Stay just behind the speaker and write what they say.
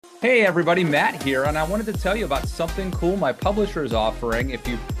Hey everybody, Matt here, and I wanted to tell you about something cool my publisher is offering if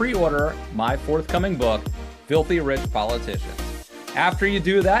you pre-order my forthcoming book, Filthy Rich Politicians. After you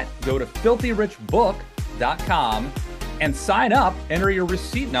do that, go to filthyrichbook.com and sign up, enter your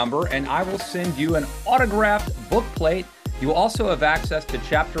receipt number, and I will send you an autographed book plate. You will also have access to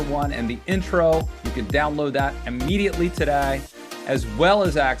chapter 1 and the intro. You can download that immediately today, as well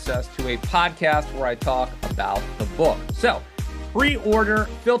as access to a podcast where I talk about the book. So, pre-order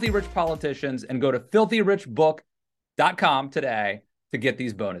Filthy Rich Politicians and go to filthyrichbook.com today to get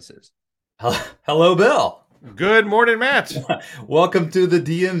these bonuses. Hello, Bill. Good morning, Matt. Welcome to the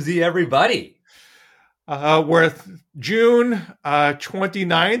DMZ, everybody. We're June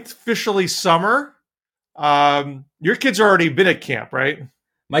 29th, officially summer. Your kids have already been at camp, right?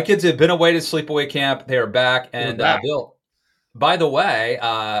 My kids have been away to sleepaway camp. They are back. And Bill, by the way,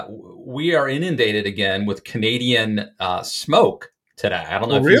 we are inundated again with Canadian smoke today. I don't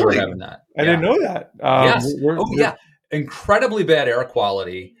know if you were having that. I didn't know that. Yes. Yeah. Incredibly bad air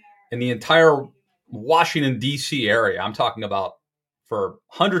quality in the entire Washington, D.C. area. I'm talking about for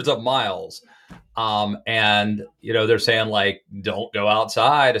hundreds of miles. And, you know, they're saying, like, don't go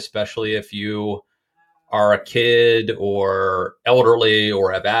outside, especially if you are a kid or elderly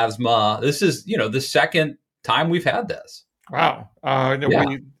or have asthma. This is, you know, the second time we've had this. Wow.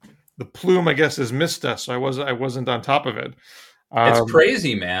 The plume, I guess, has missed us. So I wasn't on top of it. It's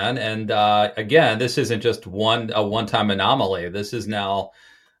crazy, man. And again, this isn't just a one-time anomaly. This is now,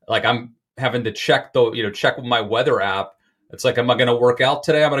 like, I'm having to check with my weather app. It's like, am I going to work out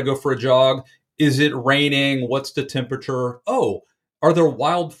today? I'm going to go for a jog. Is it raining? What's the temperature? Oh, are there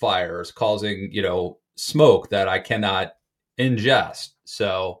wildfires causing, smoke that I cannot ingest?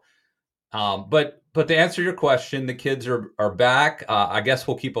 So, but to answer your question, the kids are back. I guess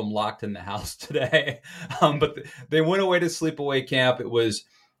we'll keep them locked in the house today. But they went away to sleepaway camp. It was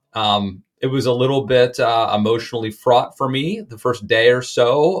a little bit emotionally fraught for me the first day or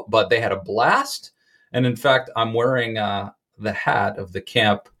so, but they had a blast. And in fact, I'm wearing the hat of the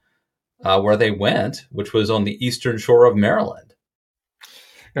camp where they went, which was on the eastern shore of Maryland.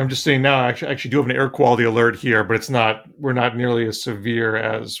 I'm just saying now, I actually do have an air quality alert here, but we're not nearly as severe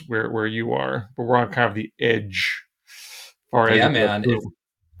as where you are, but we're on kind of the edge. Yeah, man.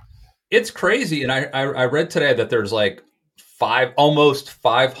 It's crazy. And I read today that there's like almost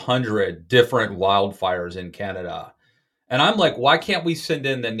 500 different wildfires in Canada. And I'm like, why can't we send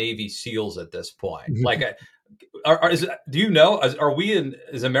in the Navy SEALs at this point? Like, do you know,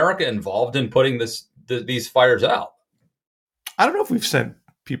 is America involved in putting these fires out? I don't know if we've sent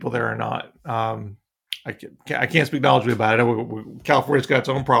people there or not. I can't speak knowledgeably about it. California's got its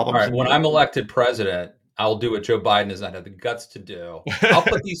own problems. All right, when I'm elected president, I'll do what Joe Biden has not had the guts to do. I'll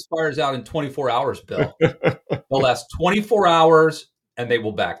put these fires out in 24 hours, Bill. They'll last 24 hours, and they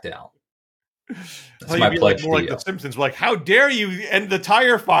will back down. That's my pledge to you. Like the Simpsons, like, how dare you end the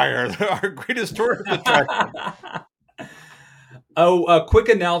tire fire, our greatest tourist attraction. Oh, a quick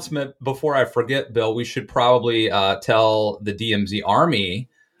announcement before I forget, Bill. We should probably tell the DMZ Army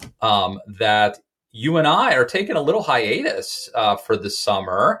that you and I are taking a little hiatus for the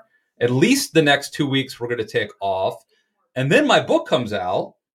summer. At least the next 2 weeks we're going to take off. And then my book comes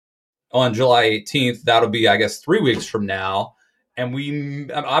out on July 18th. That'll be, I guess, 3 weeks from now.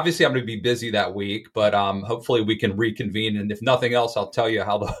 And obviously I'm going to be busy that week, but hopefully we can reconvene. And if nothing else, I'll tell you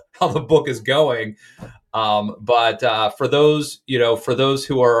how the book is going. But for those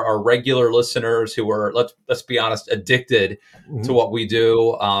who are regular listeners who are, let's be honest, addicted to what we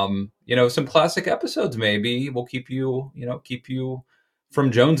do, some classic episodes, maybe will keep you from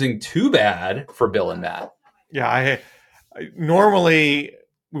jonesing too bad for Bill and Matt. Yeah. I normally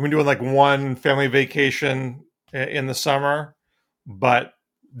we've been doing like one family vacation in the summer, but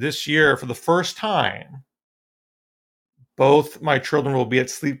this year for the first time, both my children will be at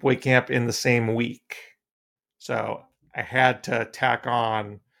sleepaway camp in the same week. So I had to tack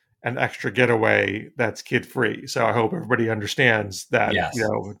on an extra getaway that's kid-free. So I hope everybody understands that, yes.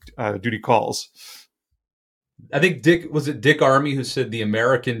 Duty calls. I think Dick Armey who said the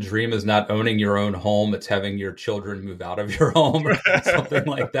American dream is not owning your own home, it's having your children move out of your home or something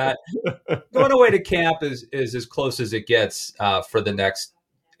like that. Going away to camp is as close as it gets for the next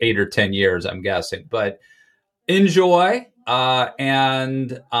 8 or 10 years, I'm guessing. But enjoy. I'm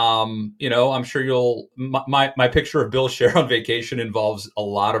sure my picture of Bill Scher on vacation involves a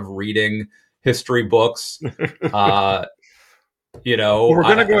lot of reading history books. We're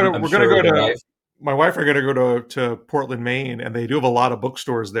going to go to my wife are going to go to Portland, Maine, and they do have a lot of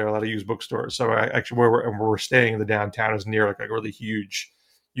bookstores there, a lot of used bookstores. So where we're staying in the downtown is near like a really huge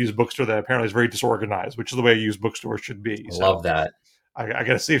used bookstore that apparently is very disorganized, which is the way used bookstores should be. I love that. I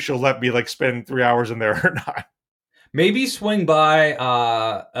got to see if she'll let me spend 3 hours in there or not. Maybe swing by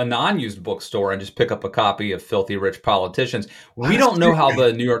a non-used bookstore and just pick up a copy of Filthy Rich Politicians. We don't know how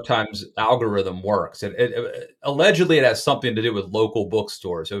the New York Times algorithm works. Allegedly, it has something to do with local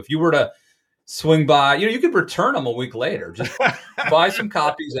bookstores. So if you were to swing by, you could return them a week later. Just buy some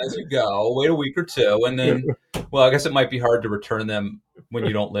copies as you go, wait a week or two, and then, well, I guess it might be hard to return them when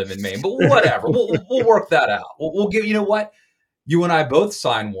you don't live in Maine, but whatever. We'll work that out. We'll give, you know what? You and I both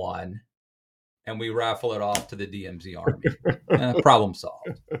sign one, and we raffle it off to the DMZ Army. Problem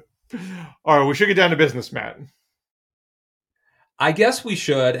solved. All right, we should get down to business, Matt. I guess we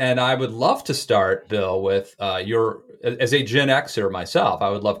should, and I would love to start, Bill, with as a Gen Xer myself, I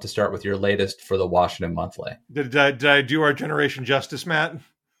would love to start with your latest for the Washington Monthly. Did I do our generation justice, Matt?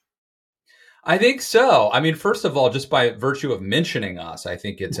 I think so. I mean, first of all, just by virtue of mentioning us, I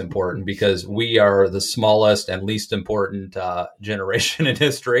think it's important because we are the smallest and least important generation in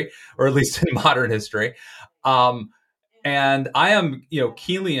history, or at least in modern history. And I am,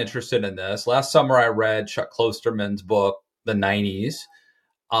 keenly interested in this. Last summer, I read Chuck Klosterman's book, The 90s.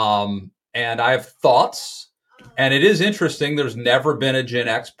 And I have thoughts. And it is interesting. There's never been a Gen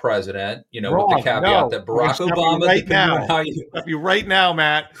X president, with the caveat that Barack Obama. Stop you right now,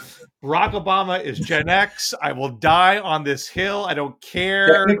 Matt. Barack Obama is Gen X. I will die on this hill. I don't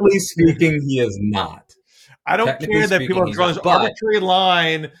care. Technically speaking, he is not. I don't care that people are drawing this arbitrary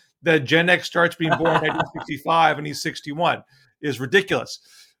line that Gen X starts being born in 1965 and he's 61 is ridiculous.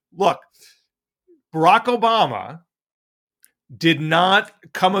 Look, Barack Obama did not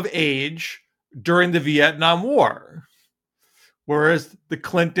come of age during the Vietnam War, whereas the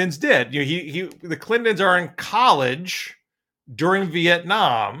Clintons did. The Clintons are in college during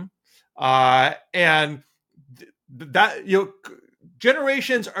Vietnam, and that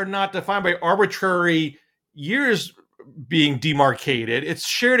generations are not defined by arbitrary years being demarcated. It's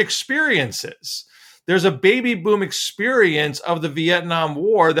shared experiences. There's a baby boom experience of the Vietnam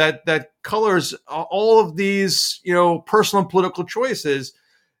War that colors all of these, personal and political choices.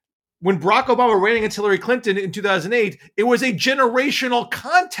 When Barack Obama ran against Hillary Clinton in 2008, it was a generational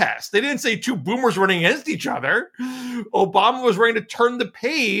contest. They didn't say two boomers running against each other. Obama was ready to turn the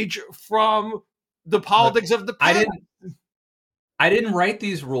page from the politics of the past. I didn't write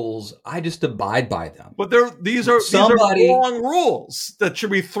these rules. I just abide by them. But these are wrong rules that should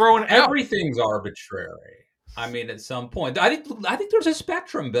be thrown out. Everything's arbitrary. I mean, at some point, I think there's a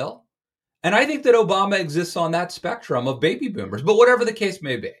spectrum, Bill, and I think that Obama exists on that spectrum of baby boomers. But whatever the case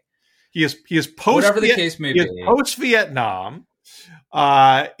may be, he is post. Whatever the case may be, post Vietnam.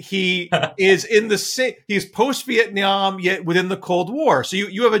 He is in the same. He's post Vietnam, yet within the Cold War. So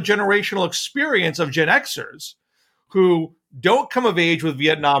you have a generational experience of Gen Xers who don't come of age with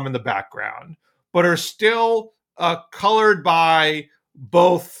Vietnam in the background, but are still colored by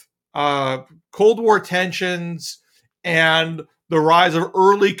both Cold War tensions and the rise of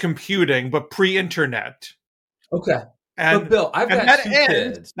early computing, but pre-internet. Okay. But Bill, I've got two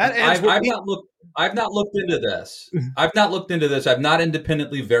kids. I've not looked into this. I've not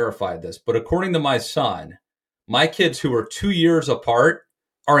independently verified this, but according to my son, my kids who are 2 years apart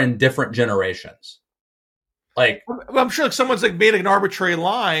are in different generations. I'm sure someone's made an arbitrary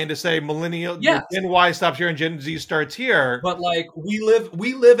line to say millennial Gen Y stops here and Gen Z starts here. But we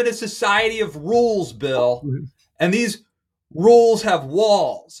live in a society of rules, Bill, and these rules have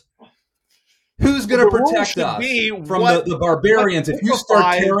walls. Who's going to protect us from the barbarians if you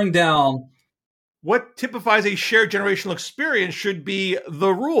start tearing down? What typifies a shared generational experience should be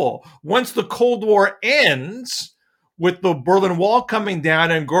the rule. Once the Cold War ends, with the Berlin Wall coming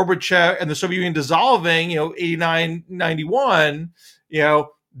down and Gorbachev and the Soviet Union dissolving, 89, 91,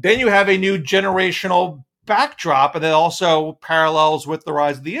 then you have a new generational backdrop, and that also parallels with the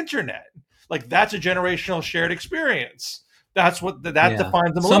rise of the internet. That's a generational shared experience. That's what that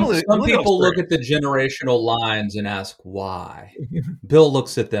defines the millennial. Some people look at the generational lines and ask why. Bill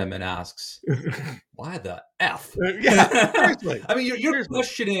looks at them and asks, "Why the f?" Yeah, seriously. I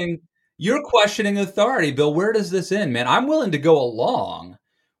mean, you're questioning authority, Bill. Where does this end, man? I'm willing to go along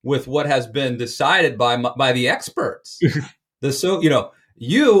with what has been decided by the experts.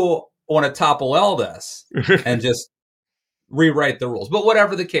 You want to topple all this and just rewrite the rules, but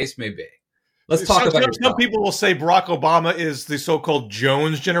whatever the case may be. Let's talk about some people will say Barack Obama is the so-called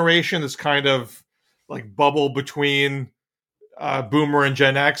Jones generation, this kind of bubble between Boomer and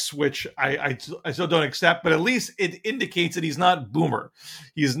Gen X, which I still don't accept, but at least it indicates that he's not Boomer.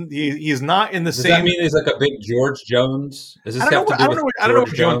 He's not in the same. Does that mean he's a big George Jones? Does this have to do with George Jones? I don't know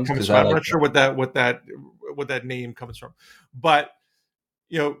where Jones comes from. I'm not sure what that name comes from, but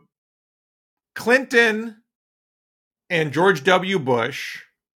Clinton and George W. Bush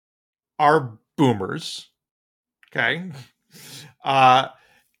are boomers. Okay.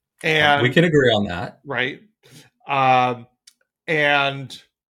 And we can agree on that. Right. And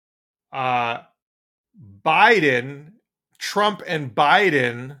Trump and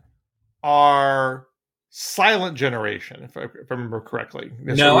Biden are silent generation, if I remember correctly.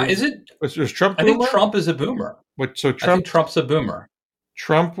 No, is it? Was Trump I boomer? think Trump is a boomer. I think Trump's a boomer.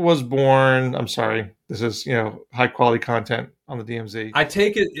 Trump was born. I'm sorry. This is high quality content on the DMZ. I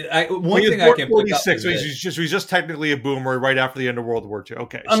take it. One thing I can pick up is he's just technically a boomer right after the end of World War II.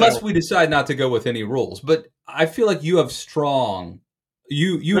 Okay, unless we decide not to go with any rules, but I feel like you have strong.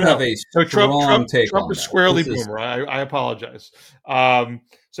 You have a strong take Trump on is that. squarely boomer. I apologize.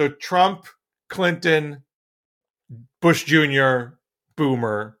 So Trump, Clinton, Bush Jr.,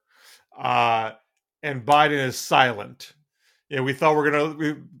 boomer, and Biden is silent. We thought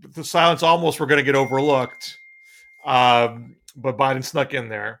the silence almost were gonna get overlooked, but Biden snuck in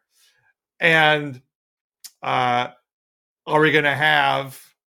there. And are we gonna have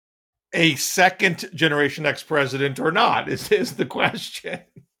a second Generation X president or not? Is the question.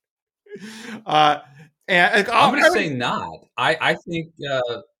 And I'm going to say not. I think.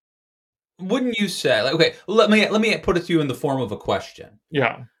 Wouldn't you say? Okay, let me put it to you in the form of a question.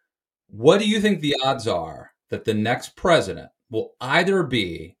 Yeah. What do you think the odds are that the next president will either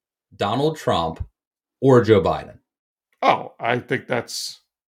be Donald Trump or Joe Biden? Oh, I think that's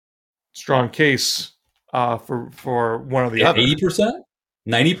a strong case for one or the other. 80%?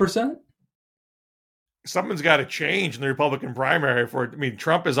 90%? Something's got to change in the Republican primary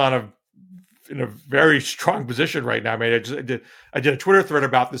Trump is in a very strong position right now. I did a Twitter thread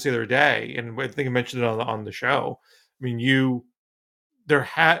about this the other day, and I think I mentioned it on the show. As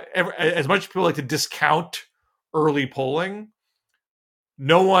much as people like to discount early polling,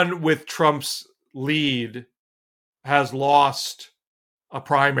 no one with Trump's lead has lost a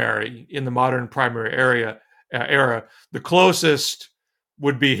primary in the modern primary era. The closest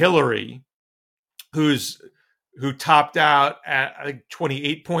would be Hillary, who topped out at a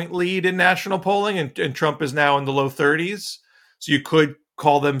 28-point lead in national polling, and Trump is now in the low 30s. So you could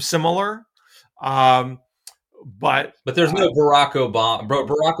call them similar. But there's no Barack Obama.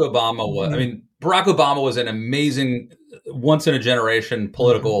 Barack Obama was an amazing, once in a generation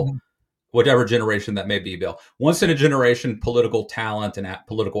political, whatever generation that may be, Bill. Once in a generation political talent and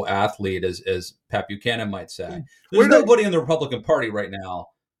political athlete, as Pat Buchanan might say. There's nobody in the Republican Party right now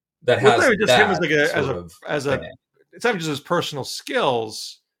that has just him it's not just his personal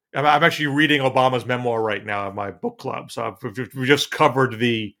skills. I'm actually reading Obama's memoir right now at my book club. So we just covered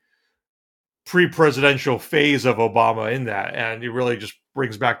the pre-presidential phase of Obama in that, and it really just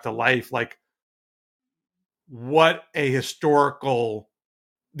brings back to life what the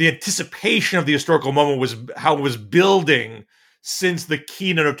anticipation of the historical moment was, how it was building since the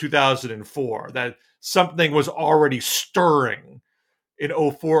keynote of 2004, that something was already stirring in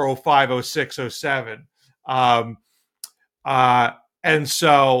 04, 05, 06, 07. And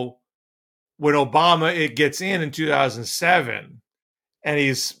so when Obama gets in 2007, and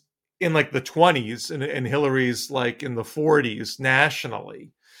he's in the 20s, and Hillary's in the 40s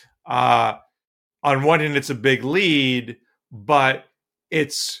nationally, on one hand, it's a big lead, but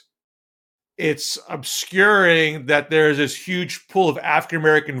it's obscuring that there's this huge pool of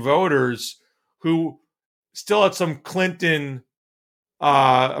African-American voters who still had some Clinton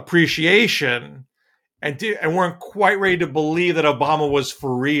appreciation and weren't quite ready to believe that Obama was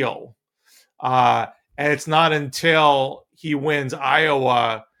for real. And it's not until he wins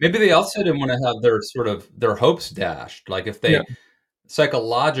Iowa. Maybe they also didn't want to have their hopes dashed.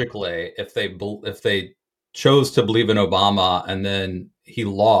 Psychologically, if they chose to believe in Obama and then he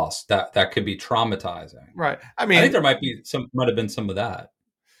lost, that could be traumatizing. Right. I think there might have been some of that.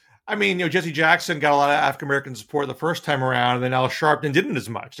 Jesse Jackson got a lot of African-American support the first time around, and then Al Sharpton didn't as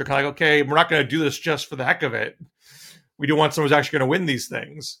much. They're kind of okay, we're not going to do this just for the heck of it. We do want someone who's actually going to win these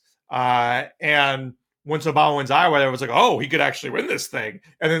things. And once Obama wins Iowa, it was oh, he could actually win this thing.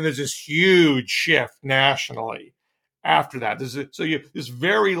 And then there's this huge shift nationally after that. This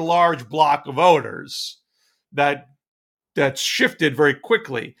very large block of voters that shifted very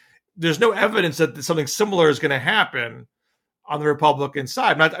quickly. There's no evidence that something similar is going to happen on the Republican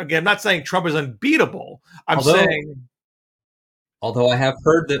side. I'm not saying Trump is unbeatable. Although I have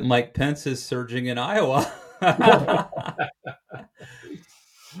heard that Mike Pence is surging in Iowa.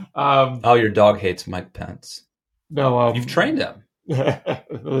 Your dog hates Mike Pence. No, you've trained him.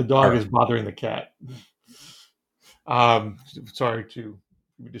 The dog is bothering the cat. Sorry to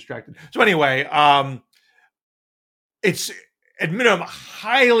be distracted. So anyway, it's at minimum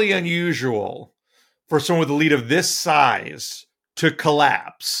highly unusual for someone with a lead of this size to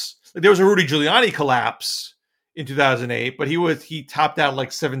collapse. Like, there was a Rudy Giuliani collapse in 2008, but he topped out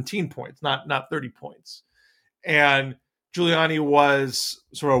like 17 points, not 30 points. And Giuliani was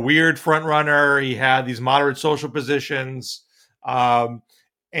sort of a weird front runner. He had these moderate social positions, and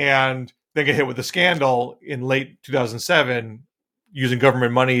then get hit with a scandal in late 2007 using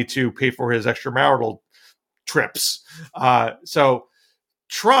government money to pay for his extramarital trips. So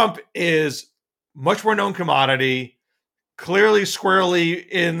Trump is much more known commodity, clearly squarely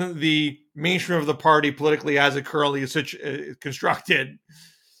in the mainstream of the party politically as it currently is constructed,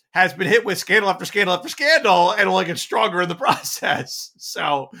 has been hit with scandal after scandal after scandal, and will get stronger in the process.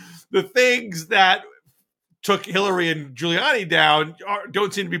 So the things that took Hillary and Giuliani down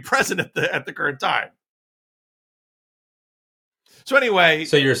don't seem to be present at the current time. So anyway,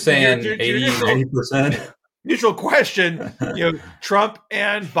 so you're saying 80%? Neutral question, Trump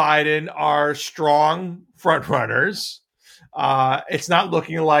and Biden are strong front runners. It's not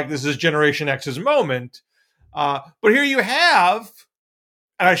looking like this is Generation X's moment. But here you have,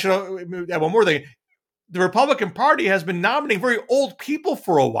 and I should add one more thing. The Republican Party has been nominating very old people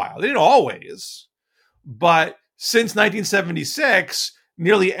for a while. They didn't always. But since 1976,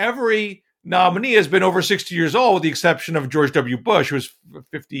 nearly every nominee has been over 60 years old, with the exception of George W. Bush, who was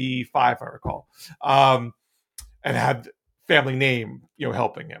 55, I recall, and had family name,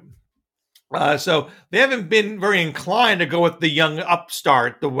 helping him. So they haven't been very inclined to go with the young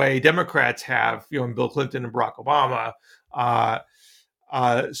upstart the way Democrats have, in Bill Clinton and Barack Obama.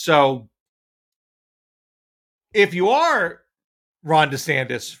 So if you are Ron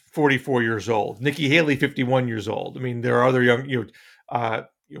DeSantis, 44 years old, Nikki Haley, 51 years old. I mean, there are other young,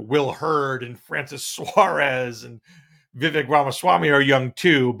 Will Hurd and Francis Suarez and Vivek Ramaswamy are young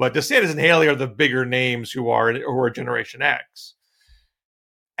too, but DeSantis and Haley are the bigger names who are Generation X.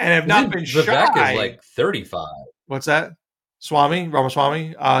 And have not been shy. Vivek is like 35. What's that?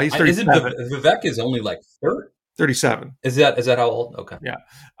 Ramaswamy? He's 37. Vivek is only like 37. Is that how old? Okay. Yeah.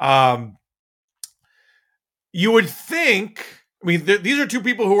 You would think, these are two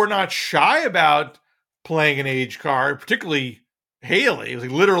people who are not shy about playing an age card, particularly Haley. He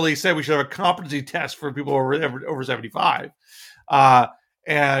literally said we should have a competency test for people over 75.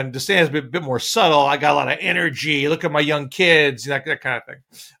 And DeSantis has been a bit more subtle. I got a lot of energy. Look at my young kids, that kind of thing.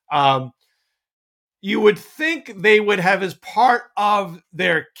 You would think they would have as part of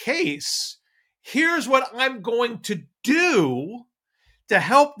their case, here's what I'm going to do to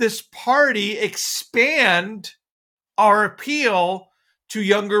help this party expand our appeal to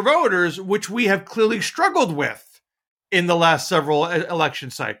younger voters, which we have clearly struggled with in the last several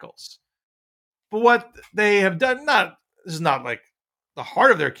election cycles. But what they have done, this is not like the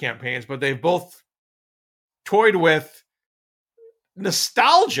heart of their campaigns, but they've both toyed with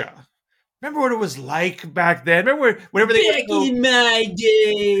nostalgia. Remember what it was like back then? Remember whenever they back in my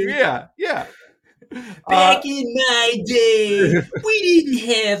day? Yeah. Back in my day, we didn't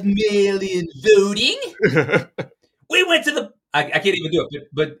have mail-in voting. We went to the. I can't even do it.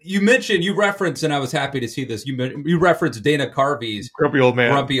 But you referenced, and I was happy to see this. You referenced Dana Carvey's Grumpy Old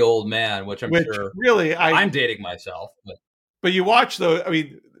Man, which I'm sure really I'm dating myself. But you watch though,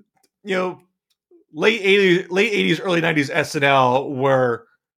 late 80s, early 90s SNL were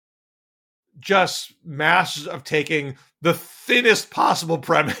just masters of taking the thinnest possible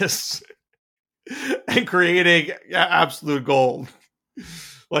premise and creating absolute gold.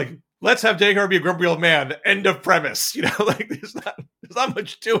 Like, let's have Dana Carvey be a grumpy old man. End of premise. There's not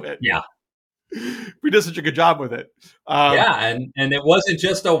much to it. Yeah. We did such a good job with it. And it wasn't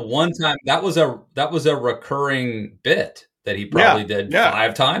just a one time. That was a recurring bit that he probably did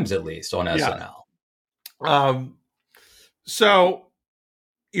 5 times at least on SNL. So,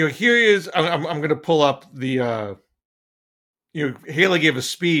 here he is. I'm going to pull up the. Haley gave a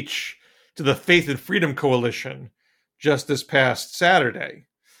speech to the Faith and Freedom Coalition just this past Saturday,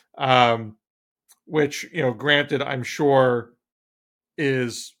 which granted, I'm sure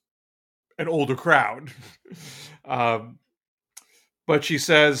is an older crowd. But she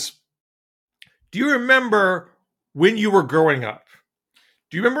says, "Do you remember when you were growing up?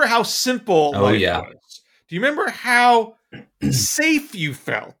 Do you remember how simple life was? Do you remember how safe you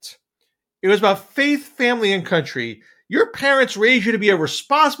felt? It was about faith, family, and country. Your parents raised you to be a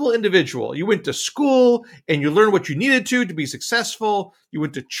responsible individual. You went to school and you learned what you needed to be successful. You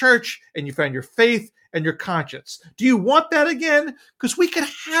went to church and you found your faith and your conscience. Do you want that again? Because we can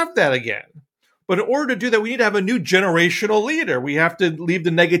have that again. But in order to do that, we need to have a new generational leader. We have to leave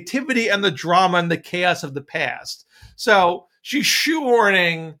the negativity and the drama and the chaos of the past." So she's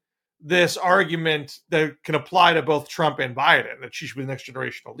shoehorning this argument that can apply to both Trump and Biden, that she should be the next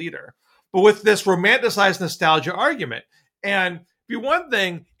generational leader. but with this romanticized nostalgia argument. And it'd be one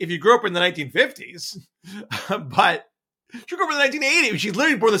thing if you grew up in the 1950s, but she grew up in the 1980s. She's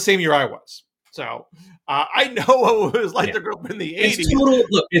literally born the same year I was. So I know what it was like to grow up in the 80s.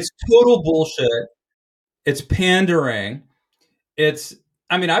 It's total bullshit. It's pandering.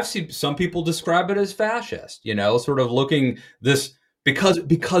 I've seen some people describe it as fascist, sort of looking this because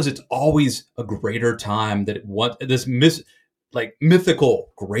it's always a greater time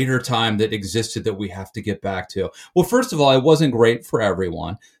mythical greater time that existed that we have to get back to. Well, first of all, it wasn't great for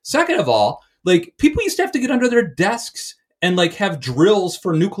everyone. Second of all, people used to have to get under their desks and have drills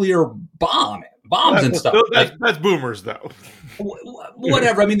for nuclear bombs and stuff. That's boomers, though.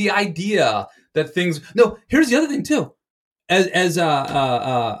 Whatever. I mean, the idea that things. No, here's the other thing too. As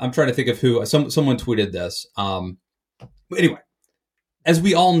I'm trying to think of who someone tweeted this. Anyway, as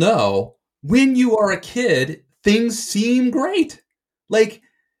we all know, when you are a kid, things seem great,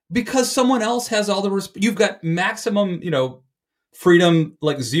 because someone else has all the you've got maximum, freedom,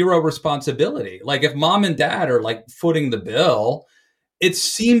 zero responsibility. If mom and dad are footing the bill, it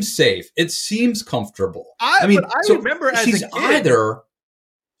seems safe. It seems comfortable. I remember as a kid,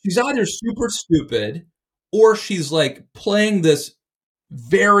 she's either super stupid or she's playing this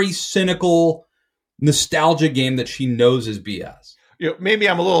very cynical nostalgia game that she knows is BS. Maybe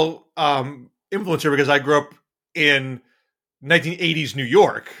I'm a little influenced here because I grew up in 1980s New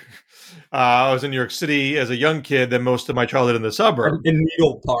York. I was in New York City as a young kid, then most of my childhood in the suburbs. In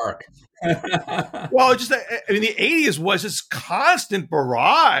Needle Park. Well, the 80s was this constant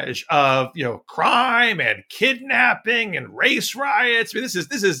barrage of, crime and kidnapping and race riots. I mean, this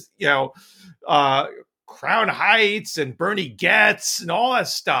is Crown Heights and Bernie Getz and all that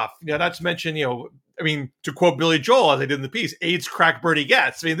stuff. Not to mention, to quote Billy Joel, as I did in the piece, AIDS crack Bernie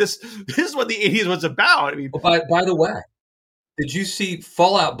Getz. I mean, this is what the 80s was about. I mean, by the way, did you see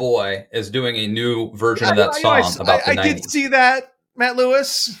Fall Out Boy is doing a new version of that song about the 90s? I did see that, Matt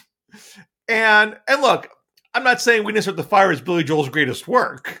Lewis. And look, I'm not saying Witness at the Fire is Billy Joel's greatest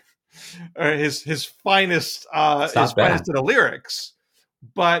work, his finest in the lyrics,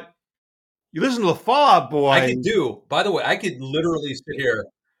 but you listen to the Fall Out Boy. By the way, I could literally sit here.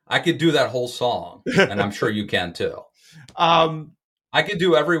 I could do that whole song, and I'm sure you can too. I could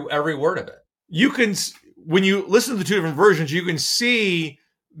do every word of it. You can, when you listen to the two different versions, you can see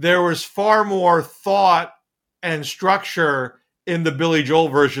there was far more thought and structure in the Billy Joel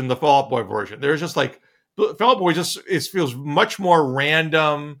version, the Fall Out Boy version. There's just Fall Out Boy it feels much more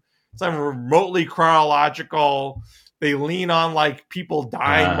random. It's not remotely chronological. They lean on people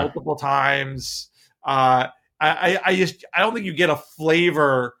dying multiple times. I don't think you get a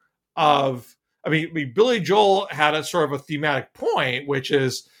flavor of. I mean, Billy Joel had a sort of a thematic point, which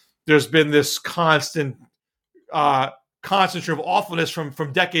is there's been this constant stream of awfulness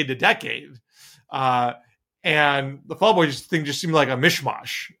from decade to decade, and the Fall Out Boy thing just seemed like a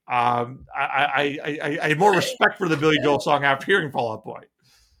mishmash. I had more respect for the Billy Joel song after hearing Fall Out Boy.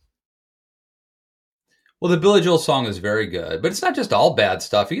 Well, the Billy Joel song is very good, but it's not just all bad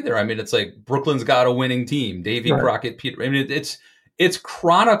stuff either. I mean, it's Brooklyn's got a winning team, Davy Crockett, Peter. I mean, it's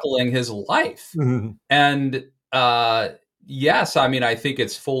chronicling his life. Mm-hmm. And yes, I mean, I think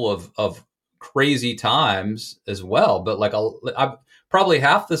it's full of crazy times as well. But probably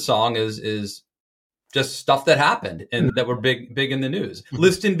half the song is just stuff that happened and that were big in the news.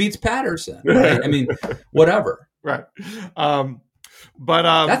 Liston beats Patterson. Right? I mean, whatever. Right. But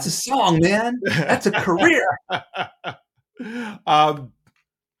that's a song, man. That's a career.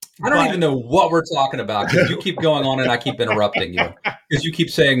 I don't even know what we're talking about because you keep going on and I keep interrupting you because you keep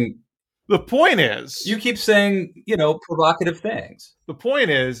saying. The point is, you keep saying, provocative things. The point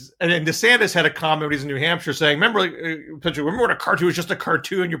is, and then DeSantis had a comment when he's in New Hampshire saying, remember when a cartoon was just a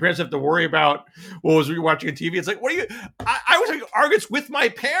cartoon, your parents have to worry about what was you watching on TV? It's what are you? I was having arguments with my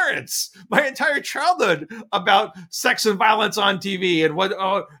parents my entire childhood about sex and violence on TV and what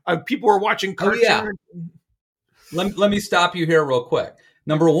people were watching cartoons. Oh, yeah. Let me stop you here real quick.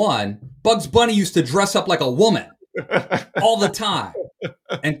 Number one, Bugs Bunny used to dress up like a woman all the time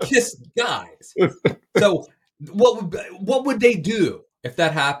and kiss guys. So what would they do if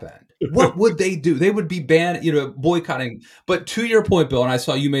that happened? What would they do? They would be banned, boycotting. But to your point, Bill, and I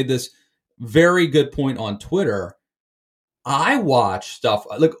saw you made this very good point on Twitter. I watch stuff.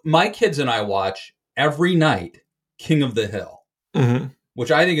 Look, my kids and I watch every night King of the Hill, mm-hmm.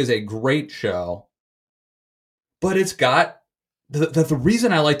 which I think is a great show. But it's got the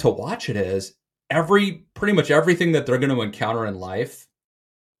reason I like to watch it is pretty much everything that they're going to encounter in life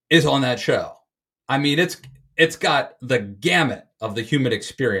is on that show. I mean, it's got the gamut of the human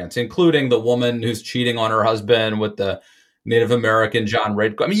experience, including the woman who's cheating on her husband with the Native American John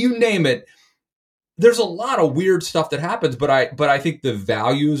Redcoat. I mean, you name it. There's a lot of weird stuff that happens, but I think the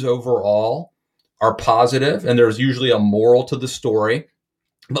values overall are positive, and there's usually a moral to the story.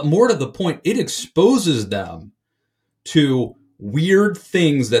 But more to the point, it exposes them to weird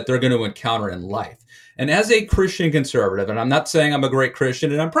things that they're going to encounter in life. And as a Christian conservative, and I'm not saying I'm a great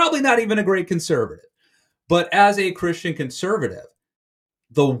Christian, and I'm probably not even a great conservative, but as a Christian conservative,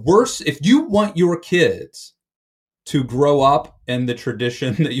 the worst, if you want your kids to grow up in the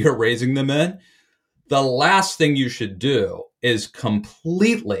tradition that you're raising them in, the last thing you should do is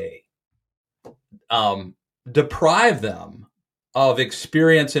completely deprive them of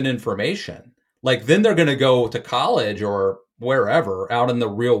experience and information. Like, then they're going to go to college or wherever out in the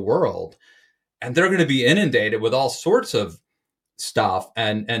real world, and they're going to be inundated with all sorts of stuff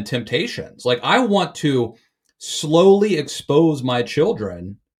and temptations. Like, I want to slowly expose my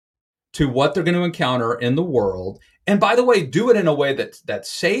children to what they're going to encounter in the world. And by the way, do it in a way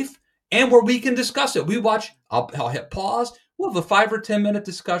that's safe and where we can discuss it. I'll hit pause. We'll have a 5 or 10 minute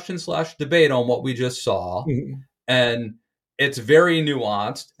discussion / debate on what we just saw. Mm-hmm. And it's very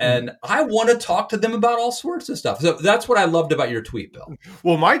nuanced. And I want to talk to them about all sorts of stuff. So that's what I loved about your tweet, Bill.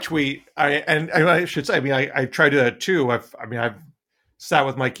 Well, my tweet, I should say, I try to do that too. I've sat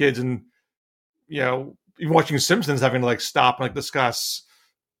with my kids and, even watching Simpsons, having to stop and discuss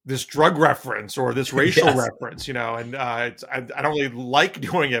this drug reference or this racial reference, and I don't really like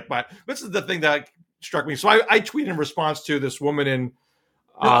doing it, but this is the thing that struck me. So I tweeted in response to this woman in.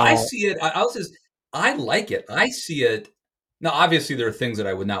 I see it. I like it. I see it. Now, obviously, there are things that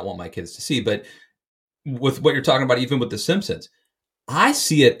I would not want my kids to see, but with what you're talking about, even with The Simpsons, I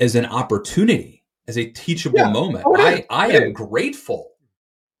see it as an opportunity, as a teachable moment. I am grateful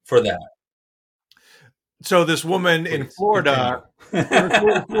for that. So this woman in Florida,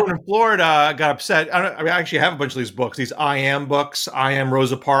 got upset. I actually have a bunch of these books, these I Am books. I am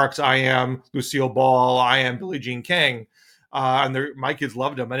Rosa Parks. I am Lucille Ball. I am Billie Jean King. And my kids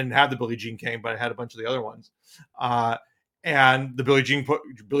loved them. I didn't have the Billie Jean King, but I had a bunch of the other ones. And the Billie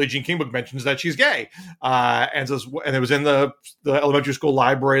Jean King book mentions that she's gay. And it was in the elementary school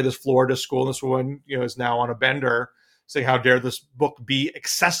library, this Florida school. And this woman, is now on a bender saying, how dare this book be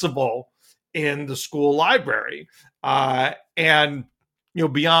accessible in the school library. And,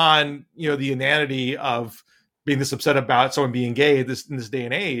 beyond, the inanity of being this upset about someone being gay in this day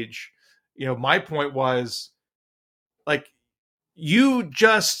and age, my point was, you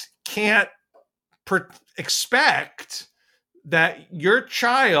just can't expect that your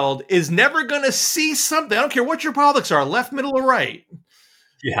child is never going to see something. I don't care what your politics are, left, middle, or right.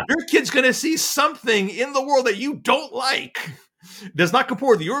 Yeah. Your kid's going to see something in the world that you don't like, does not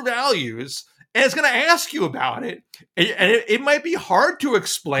comport with your values, and it's going to ask you about it. And it might be hard to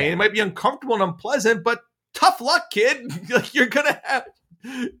explain. It might be uncomfortable and unpleasant, but tough luck, kid. You're going to have,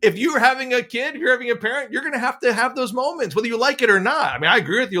 if you're having a kid, you're having a parent, you're going to have those moments, whether you like it or not. I mean, I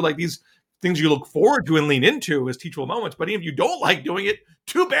agree with you. These things you look forward to and lean into as teachable moments, but even if you don't like doing it,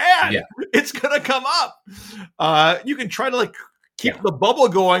 too bad. Yeah. It's going to come up. You can try to keep the bubble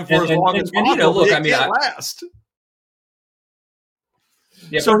going for as long as possible. Look, it can't last.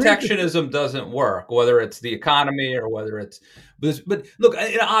 Yeah, so protectionism doesn't work, whether it's the economy or whether it's. But look,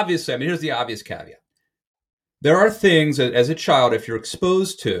 obviously, here's the obvious caveat. There are things as a child, if you're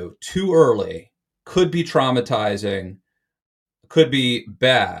exposed to too early, could be traumatizing, could be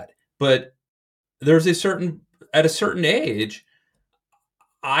bad. But there's at a certain age,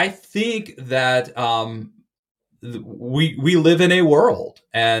 I think that we live in a world,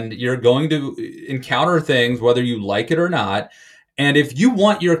 and you're going to encounter things whether you like it or not. And if you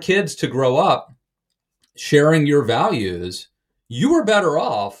want your kids to grow up sharing your values, you are better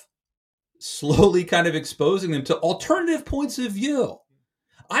off slowly kind of exposing them to alternative points of view.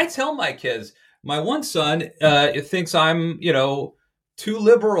 I tell my kids, my one son thinks I'm, too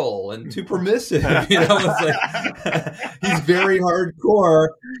liberal and too permissive. It's he's very hardcore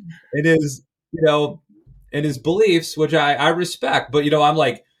in his, in his beliefs, which I respect. But, I'm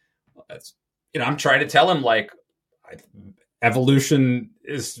like, I'm trying to tell him evolution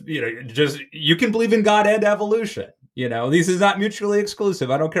is, just, you can believe in God and evolution. This is not mutually exclusive.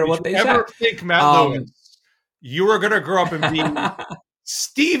 I don't care what they say. Ever think, Matt Lewis, you were going to grow up and be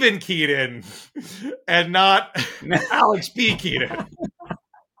Stephen Keaton and not Alex P. Keaton?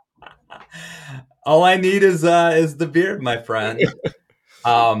 All I need is the beard, my friend.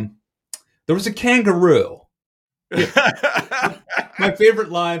 There was a kangaroo. My favorite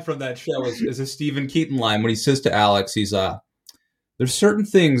line from that show is a Stephen Keaton line when he says to Alex, there's certain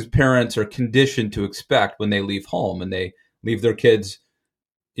things parents are conditioned to expect when they leave home and they leave their kids,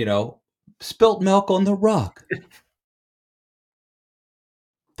 spilt milk on the rug.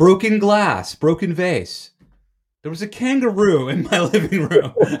 broken glass, broken vase. There was a kangaroo in my living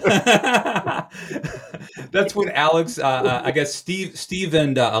room. That's when Alex, I guess Steve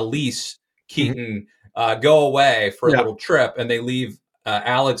and Elise Keaton go away for a little trip, and they leave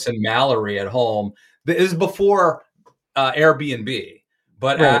Alex and Mallory at home. This is before Airbnb,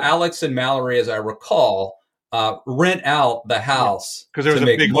 but Alex and Mallory, as I recall, rent out the house because there was to a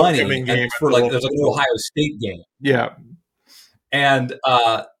make big money game for like there's like an Ohio State game. Yeah, and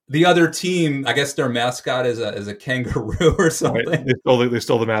the other team, I guess their mascot is a kangaroo or something. Right. They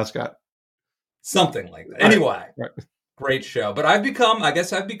stole the mascot. Something like that. Anyway, right. Great show. But I've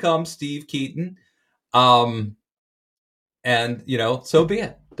become Steve Keaton. And so be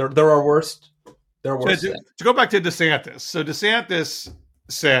it. There are worse. There are worse things. To go back to DeSantis. So DeSantis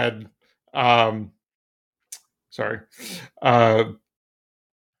said, and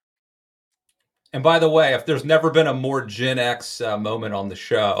by the way, if there's never been a more Gen X moment on the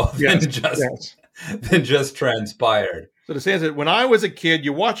show than just transpired. So DeSantis, when I was a kid,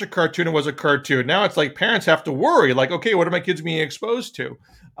 you watch a cartoon, it was a cartoon. Now it's like parents have to worry, like, okay, what are my kids being exposed to?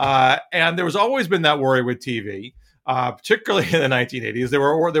 And there was always been that worry with TV, particularly in the 1980s. There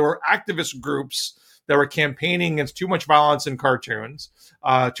were activist groups that were campaigning against too much violence in cartoons,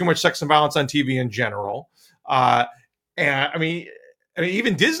 too much sex and violence on TV in general. And I mean,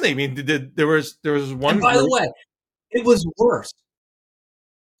 even Disney. I mean, there was one. And by the way, it was worse.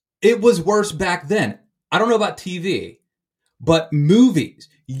 It was worse back then. I don't know about TV, but movies.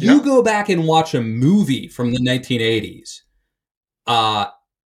 You go back and watch a movie from the 1980s.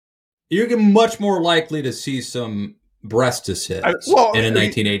 You're much more likely to see some breastises in a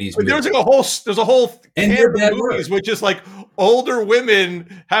 1980s movie. There's a whole can of movies which is like older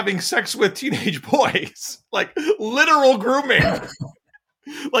women having sex with teenage boys, like literal grooming.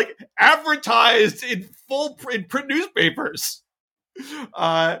 Like advertised in print newspapers,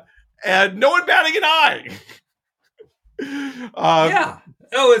 and no one batting an eye.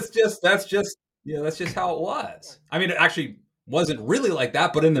 That's just how it was. I mean, it actually wasn't really like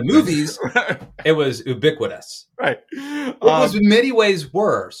that, but in the movies, it was ubiquitous. Right. It was in many ways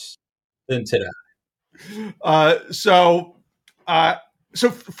worse than today. So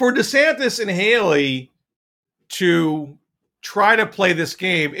for DeSantis and Haley to try to play this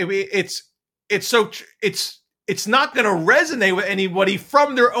game, it's not going to resonate with anybody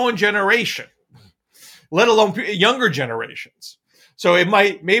from their own generation, let alone younger generations. So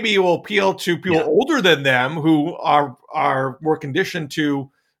maybe it will appeal to people older than them who are more conditioned to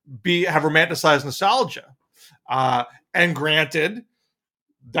have romanticized nostalgia. And granted,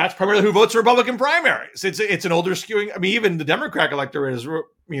 that's primarily who votes in Republican primaries. It's an older skewing. I mean, even the Democratic electorate is. I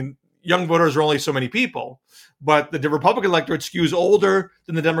mean, young voters are only so many people, but the Republican electorate skews older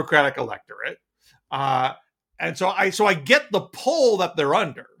than the Democratic electorate. And so I get the pull that they're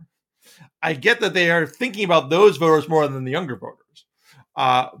under. I get that they are thinking about those voters more than the younger voters.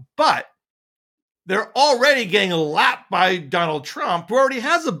 But they're already getting lapped by Donald Trump, who already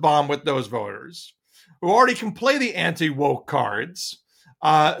has a bomb with those voters, who already can play the anti-woke cards.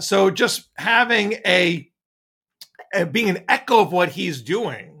 So just having being an echo of what he's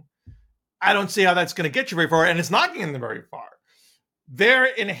doing, I don't see how that's going to get you very far, and it's not getting them very far. Their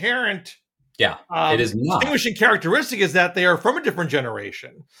inherent it is not. Distinguishing characteristic is that they are from a different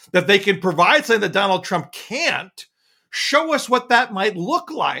generation, that they can provide something that Donald Trump can't. Show us what that might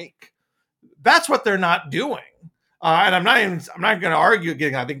look like. That's what they're not doing. And I'm not going to argue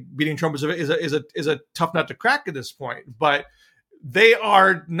again. I think beating Trump is a tough nut to crack at this point, but they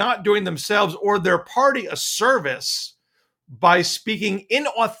are not doing themselves or their party a service by speaking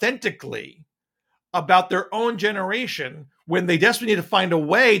inauthentically about their own generation when they desperately need to find a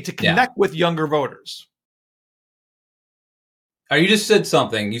way to connect with younger voters. You just said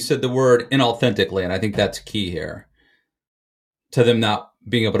something. You said the word inauthentically, and I think that's key here to them not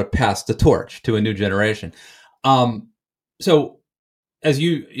being able to pass the torch to a new generation. So as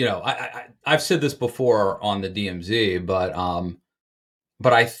I've said this before on the DMZ,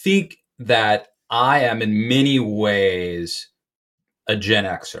 but I think that I am in many ways a Gen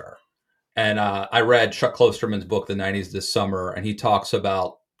Xer. And I read Chuck Klosterman's book, The 90s This Summer, and he talks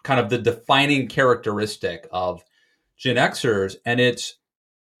about kind of the defining characteristic of Gen Xers. And it's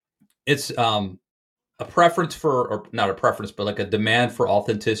a preference for, or not a preference, but like a demand for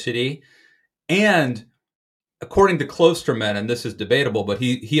authenticity. And according to Klosterman, and this is debatable, but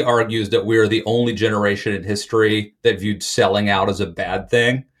he argues that we are the only generation in history that viewed selling out as a bad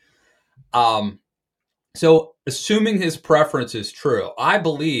thing. So assuming his preference is true, I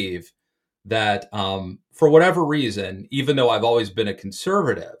believe that for whatever reason, even though I've always been a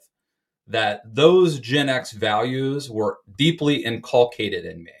conservative, that those Gen X values were deeply inculcated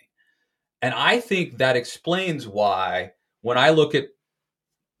in me. And I think that explains why when I look at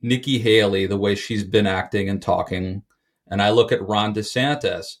Nikki Haley, the way she's been acting and talking, and I look at Ron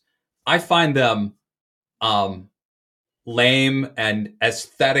DeSantis, I find them lame and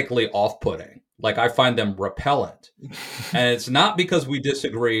aesthetically off-putting. Like, I find them repellent. And it's not because we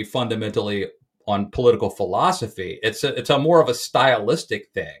disagree fundamentally on political philosophy. It's a more of a stylistic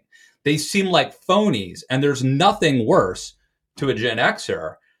thing. They seem like phonies, and there's nothing worse to a Gen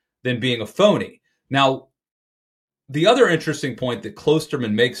Xer than being a phony. Now, the other interesting point that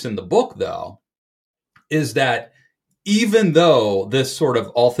Klosterman makes in the book, though, is that even though this sort of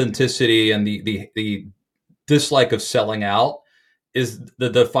authenticity and the dislike of selling out is the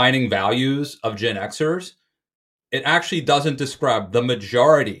defining values of Gen Xers, it actually doesn't describe the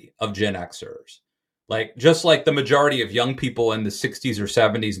majority of Gen Xers. Like, just like the majority of young people in the 60s or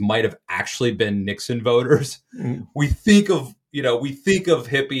 70s might have actually been Nixon voters. Mm. We think of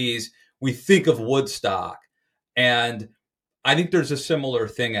hippies, we think of Woodstock. And I think there's a similar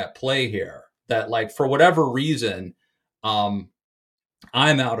thing at play here, that, like, for whatever reason, I'm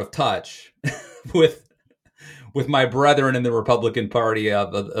out of touch with my brethren in the Republican Party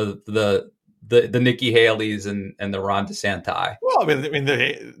of the Nikki Haley's and the Ron DeSantis. Well, I mean,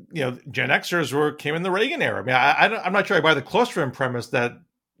 Gen Xers came in the Reagan era. I mean, I'm not sure I buy the Klosterman premise that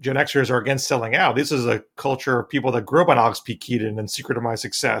Gen Xers are against selling out. This is a culture of people that grew up on Alex P. Keaton and Secret of My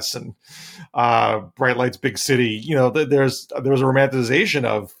Success and Bright Lights, Big City. There was a romanticization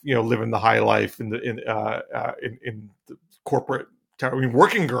of living the high life in the corporate. I mean,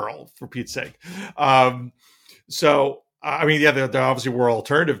 working girl, for Pete's sake. So I mean, yeah, there obviously were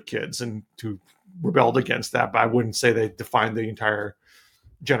alternative kids and who rebelled against that, but I wouldn't say they defined the entire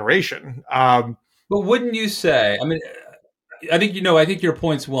generation. But wouldn't you say? I mean, I think your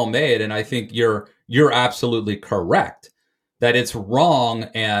point's well made, and I think you're absolutely correct that it's wrong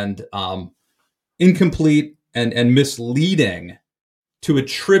and incomplete and misleading to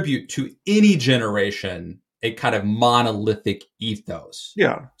attribute to any generation a kind of monolithic ethos.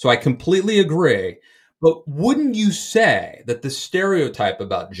 Yeah. So I completely agree. But wouldn't you say that the stereotype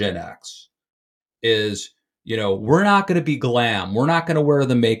about Gen X is, we're not going to be glam, we're not going to wear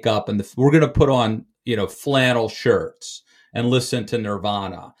the makeup, and we're going to put on, flannel shirts and listen to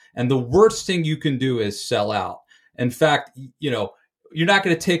Nirvana. And the worst thing you can do is sell out. In fact, you're not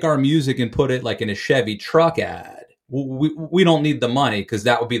going to take our music and put it like in a Chevy truck ad. We don't need the money because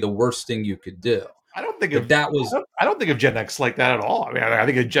that would be the worst thing you could do. I don't think of Gen X like that at all. I mean, I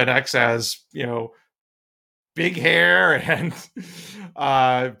think of Gen X as, big hair and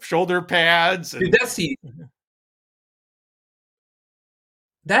shoulder pads. And... Dude,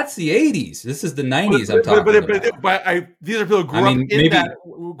 that's the 80s. This is the 90s. I'm talking about. But these are people who grew up in that.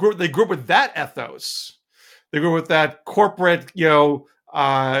 They grew up with that ethos. They grew up with that corporate, he who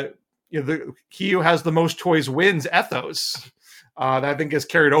has the most toys wins ethos. That I think is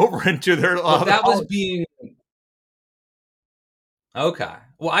carried over into their. That was being. Okay.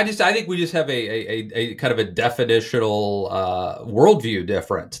 Well, I think we just have a kind of a definitional worldview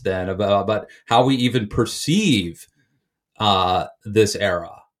difference then about how we even perceive this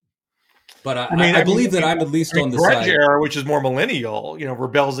era. But I believe that I'm at least on the grunge side. Era, which is more millennial,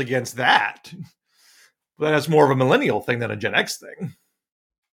 rebels against that. But that's more of a millennial thing than a Gen X thing.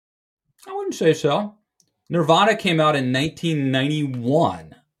 I wouldn't say so. Nirvana came out in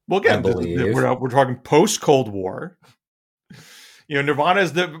 1991. Well, again, we're talking post-Cold War. Nirvana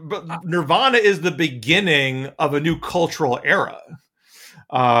is the beginning of a new cultural era,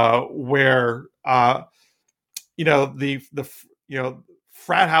 where the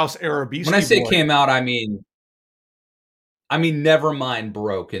frat house era Beastie When I say Boy, came out, I mean Nevermind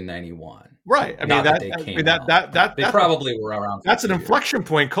broke in 91. Right. I mean they probably were around. That's an inflection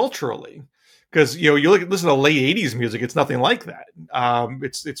point culturally, because you listen to late 80s music, it's nothing like that.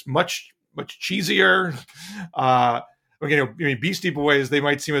 It's much cheesier. Beastie Boys, they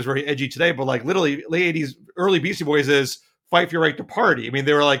might seem as very edgy today, but like literally late 80s, early Beastie Boys is fight for your right to party. I mean,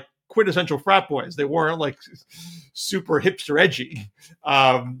 they were like quintessential frat boys. They weren't like super hipster edgy.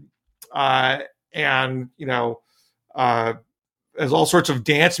 There's all sorts of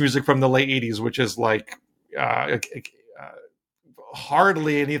dance music from the late 80s, which is like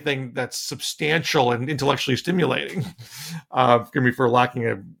hardly anything that's substantial and intellectually stimulating. Forgive me for lacking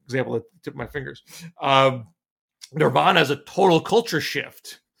an example at the tip of my fingers. Nirvana is a total culture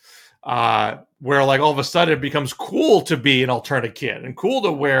shift, where like all of a sudden it becomes cool to be an alternative kid and cool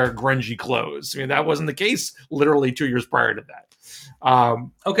to wear grungy clothes. I mean, that wasn't the case literally 2 years prior to that.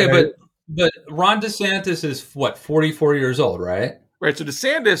 Okay, but Ron DeSantis is what, 44 years old, right? right? So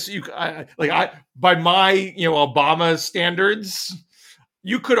DeSantis, by my Obama standards,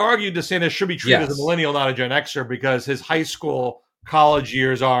 you could argue DeSantis should be treated as a millennial, not a Gen Xer, because his high school, college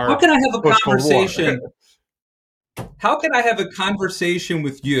years are. How can I have a conversation? How can I have a conversation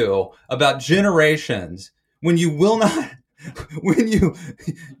with you about generations when you will not, when you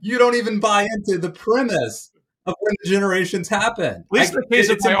don't even buy into the premise of when the generations happen? At least in the case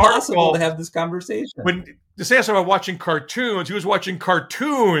it's of my impossible article, to have this conversation. When DeSantis about watching cartoons, he was watching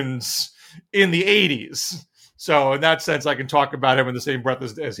cartoons in the 80s. So in that sense, I can talk about him in the same breath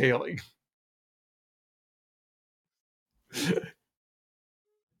as Haley.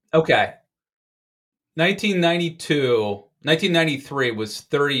 Okay. 1993 was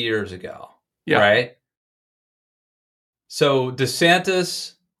 30 years ago, right? So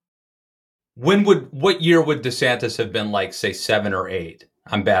DeSantis, what year would DeSantis have been, like, say 7 or 8?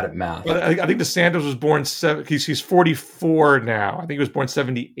 I'm bad at math. But I think DeSantis was born he's 44 now. I think he was born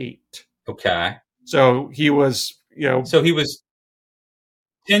 78. Okay. So he was, So he was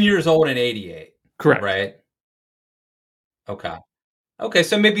 10 years old in 88. Correct. Right? Okay,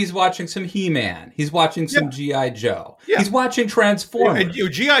 so maybe he's watching some He-Man. He's watching some G.I. Joe. Yeah. He's watching Transformers. And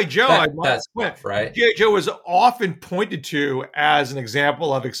G.I. Joe, that's stuff, right? G.I. Joe was often pointed to as an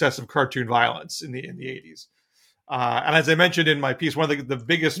example of excessive cartoon violence in the 80s. And as I mentioned in my piece, one of the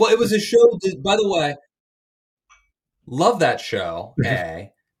biggest... Well, it was a show, by the way, love that show,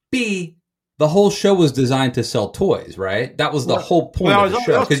 A. B, the whole show was designed to sell toys, right? That was the whole point of the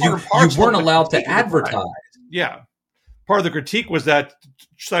show, because you weren't allowed to advertise. Yeah. Part of the critique was that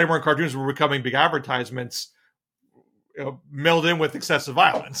Saturday morning cartoons were becoming big advertisements, melded in with excessive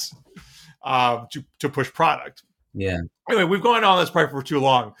violence to push product. Yeah. Anyway, we've gone on this probably for too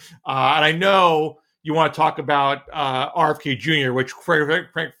long. And I know you want to talk about RFK Jr., which quite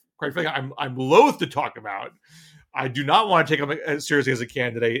frankly, I'm loath to talk about. I do not want to take him as seriously as a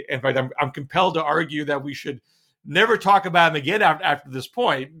candidate. In fact, I'm compelled to argue that we should never talk about him again after this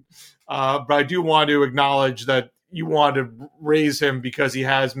point. But I do want to acknowledge that you want to raise him because he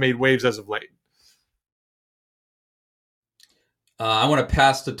has made waves as of late. I want to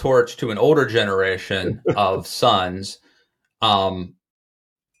pass the torch to an older generation of sons. RFK's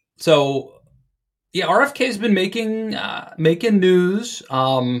been making news.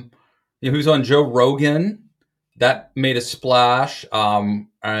 He was on Joe Rogan. That made a splash.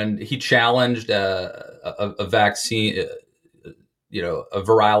 And he challenged a vaccine, a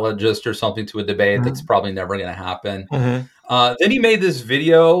virologist or something to a debate. That's probably never going to happen. Then he made this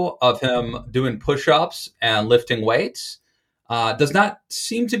video of him doing push-ups and lifting weights. Does not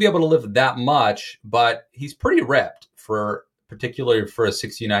seem to be able to lift that much, but he's pretty ripped, particularly for a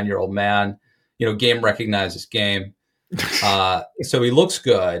 69-year-old man. Game recognizes game. So he looks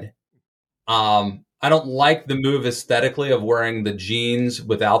good. I don't like the move aesthetically of wearing the jeans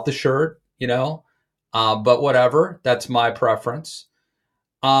without the shirt, but whatever. That's my preference.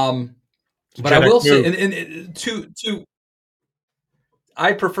 But I will say,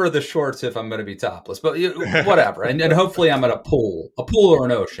 I prefer the shorts if I'm going to be topless, but whatever. and hopefully I'm at a pool or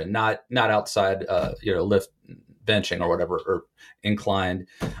an ocean, not outside, lift benching or whatever, or inclined.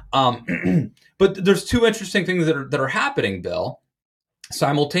 But there's two interesting things that are happening, Bill,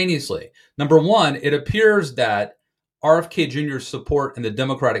 simultaneously. Number one, it appears that RFK Jr.'s support in the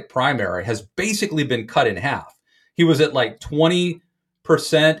Democratic primary has basically been cut in half. He was at like 20%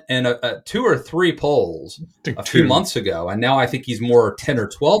 in 2 or 3 polls a few months ago, and now I think he's more 10 or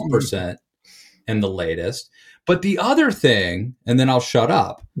 12% in the latest. But the other thing, and then I'll shut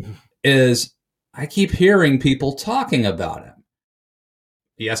up, is I keep hearing people talking about him.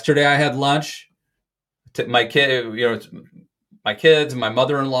 Yesterday I had lunch. My kids, my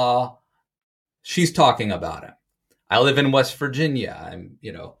mother-in-law, she's talking about him. I live in West Virginia.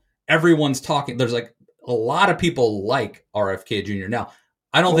 Everyone's talking. There's like a lot of people like RFK Jr. Now,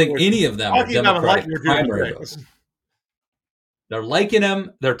 I don't think any of them are Democratic primary voters. They're liking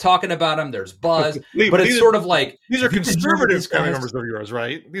him. They're talking about him. There's buzz. But it's sort of like... These are conservative family members of yours,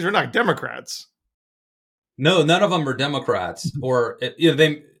 right? These are not Democrats. No, none of them are Democrats. Or,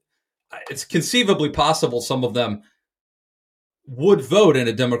 it's conceivably possible some of them would vote in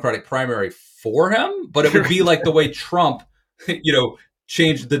a Democratic primary for him, but it would be like the way Trump,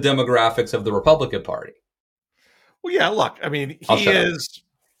 changed the demographics of the Republican Party. Well, yeah, look, I mean,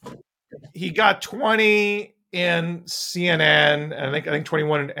 he got 20 in CNN, and I think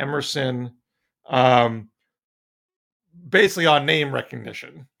 21 in Emerson, basically on name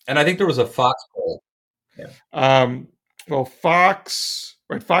recognition. And I think there was a Fox poll. Yeah. Fox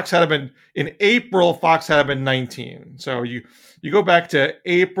had been in April. Fox had been 19. So you go back to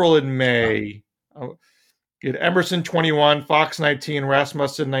April and May. Get Emerson 21, Fox 19,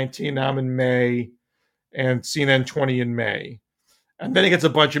 Rasmussen 19. Now I'm in May, and CNN 20 in May, and then it gets a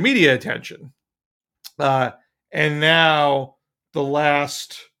bunch of media attention. And now the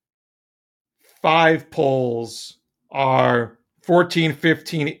last 5 polls are 14,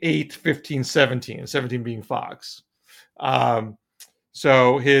 15, 8, 15, 17, 17 being Fox.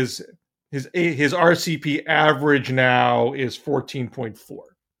 So his RCP average now is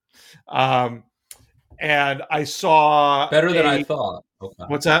 14.4. And I saw better than I thought. Okay.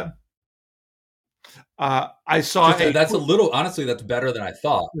 What's that? I saw that's a little, honestly, that's better than I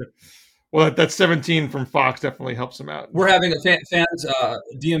thought. Well, that 17 from Fox definitely helps him out. We're having fans,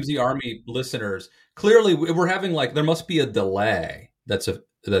 DMZ Army listeners. Clearly, we're having there must be a delay that's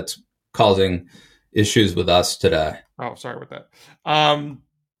causing issues with us today. Oh, sorry about that.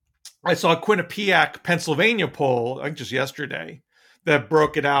 I saw a Quinnipiac, Pennsylvania poll, I think just yesterday, that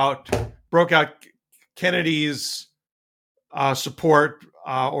broke out Kennedy's support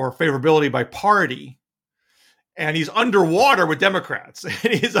or favorability by party. And he's underwater with Democrats,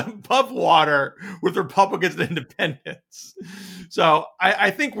 and he's above water with Republicans and independents. So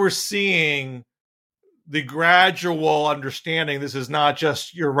I think we're seeing the gradual understanding this is not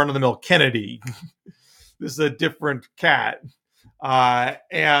just your run-of-the-mill Kennedy. This is a different cat.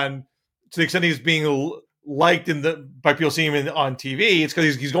 And to the extent he's being liked by people seeing him on TV, it's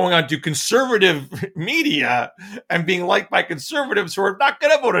because he's going on to conservative media and being liked by conservatives who are not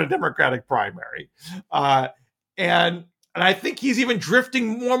going to vote in a Democratic primary. And I think he's even drifting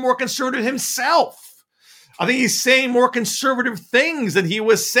more and more conservative himself. I think he's saying more conservative things than he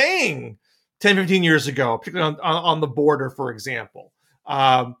was saying 10, 15 years ago, particularly on the border, for example.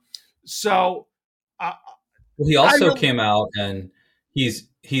 Well, he also came out and he's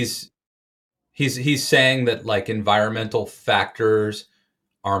saying that environmental factors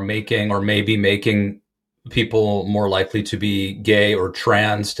are making or maybe making people more likely to be gay or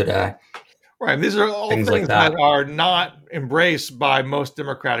trans today. Right. These are all things that are not embraced by most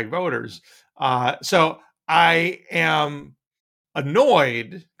Democratic voters. So I am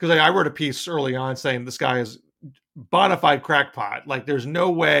annoyed because I wrote a piece early on saying this guy is bona fide crackpot. There's no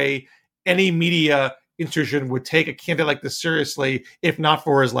way any media institution would take a candidate like this seriously if not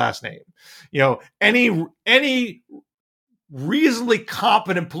for his last name. Any reasonably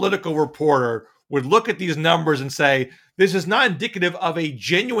competent political reporter would look at these numbers and say, this is not indicative of a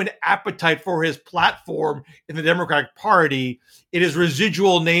genuine appetite for his platform in the Democratic Party. It is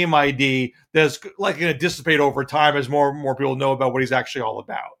residual name ID that's going to dissipate over time as more and more people know about what he's actually all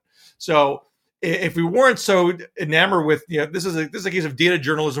about. So if we weren't so enamored with, this is a case of data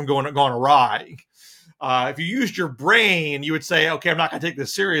journalism gone awry. If you used your brain, you would say, okay, I'm not going to take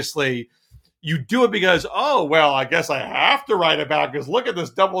this seriously. You do it because, I guess I have to write about it because look at this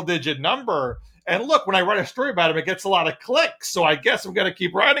double-digit number. And look, when I write a story about him, it gets a lot of clicks. So I guess I'm going to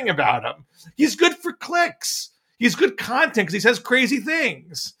keep writing about him. He's good for clicks. He's good content because he says crazy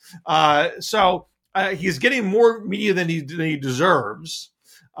things. So he's getting more media than he deserves.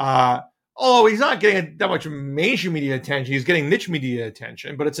 Although he's not getting that much mainstream media attention, he's getting niche media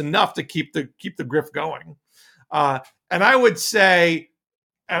attention, but it's enough to keep the grift going. And I would say,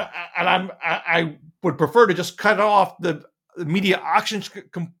 I would prefer to just cut off the media auction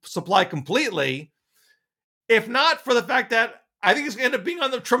supply completely, if not for the fact that I think it's going to end up being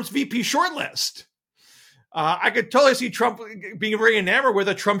on the Trump's VP shortlist. I could totally see Trump being very enamored with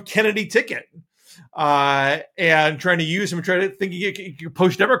a Trump Kennedy ticket and trying to use him, trying to think he could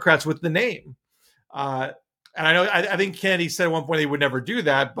poach Democrats with the name. And I think Kennedy said at one point he would never do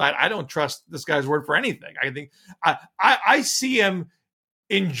that, but I don't trust this guy's word for anything. I think I see him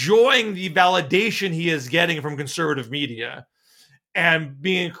enjoying the validation he is getting from conservative media and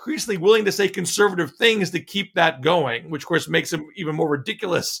being increasingly willing to say conservative things to keep that going, which of course makes him even more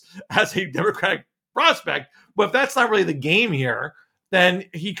ridiculous as a Democratic prospect. But if that's not really the game here, then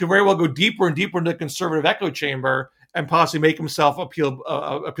he could very well go deeper and deeper into the conservative echo chamber and possibly make himself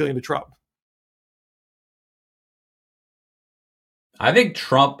appealing to Trump. I think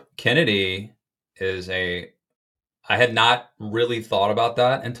Trump Kennedy is I had not really thought about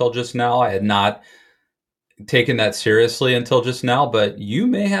that until just now. I had not taken that seriously until just now, but you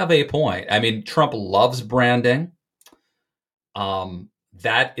may have a point. I mean, Trump loves branding.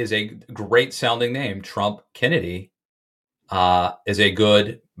 That is a great sounding name. Trump Kennedy is a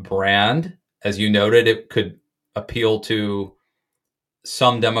good brand. As you noted, it could appeal to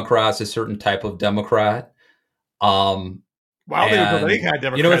some Democrats, a certain type of Democrat. Wow, they would any kind of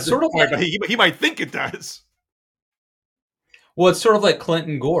Democrat. It's sort of but he might think it does. Well, it's sort of like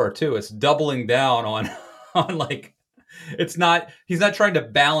Clinton Gore too. It's doubling down on he's not trying to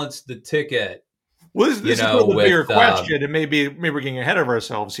balance the ticket Well, this you is know, a bigger with question, and maybe we're getting ahead of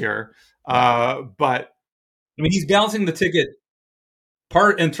ourselves here. But I mean, he's balancing the ticket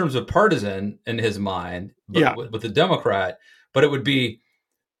part in terms of partisan in his mind, but yeah, with the Democrat, but it would be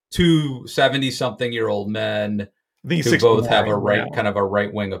two 70-something-year-old men I think he's who both have 69 now. kind of a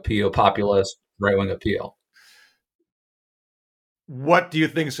right-wing appeal, populist right-wing appeal. What do you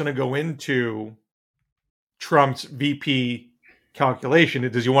think is going to go into Trump's VP calculation?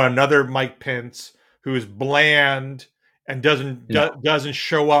 Does he want another Mike Pence who is bland and doesn't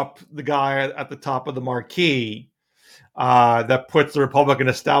show up the guy at the top of the marquee that puts the Republican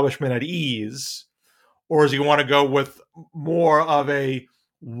establishment at ease? Or does he want to go with more of a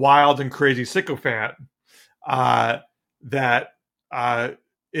wild and crazy sycophant that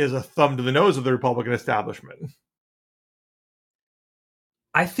is a thumb to the nose of the Republican establishment?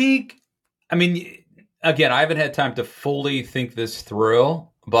 I think, I mean, again, I haven't had time to fully think this through,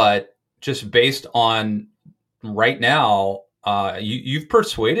 but just based on right now, you've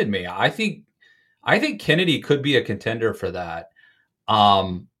persuaded me. I think Kennedy could be a contender for that,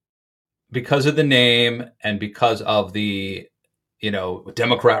 because of the name and because of the,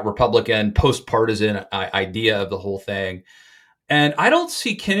 Democrat Republican post partisan idea of the whole thing. And I don't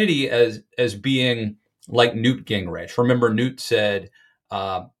see Kennedy as being like Newt Gingrich. Remember, Newt said,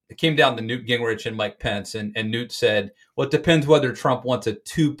 it came down to Newt Gingrich and Mike Pence, and Newt said, well, it depends whether Trump wants a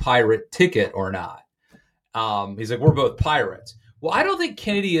 2-pirate ticket or not. He's like, we're both pirates. Well, I don't think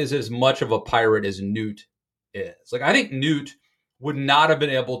Kennedy is as much of a pirate as Newt is. Like, I think Newt would not have been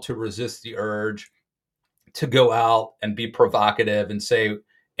able to resist the urge to go out and be provocative and say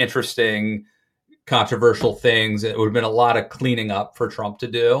interesting, controversial things. It would have been a lot of cleaning up for Trump to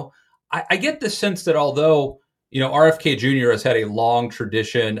do. I get the sense that although, RFK Jr. has had a long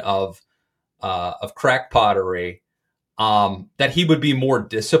tradition of crack pottery, that he would be more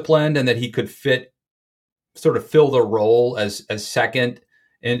disciplined and that he could sort of fill the role as second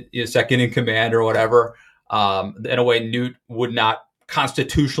in command or whatever. In a way, Newt would not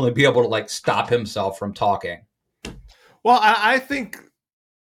constitutionally be able to like stop himself from talking. Well, I think,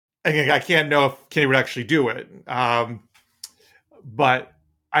 again, I can't know if Kennedy would actually do it, but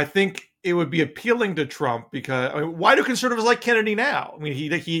I think it would be appealing to Trump because why do conservatives like Kennedy now? I mean,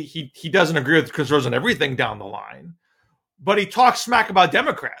 he doesn't agree with conservatives on everything down the line, but he talks smack about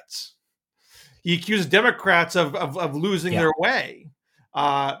Democrats. He accuses Democrats of losing their way.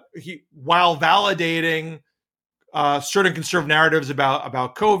 While validating certain conservative narratives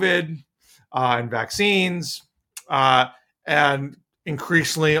about COVID and vaccines, and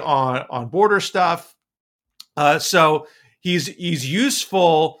increasingly on border stuff. So he's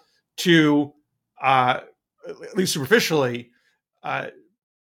useful to, at least superficially,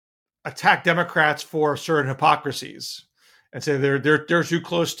 attack Democrats for certain hypocrisies and say they're too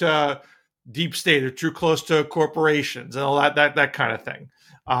close to deep state, they're too close to corporations and all that kind of thing.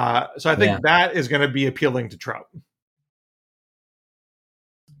 So I think that is going to be appealing to Trump.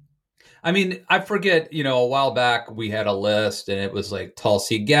 I mean, I forget, a while back we had a list and it was like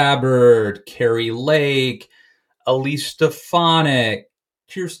Tulsi Gabbard, Carrie Lake, Elise Stefanik,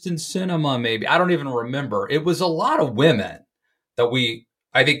 Kirsten Sinema, maybe. I don't even remember. It was a lot of women that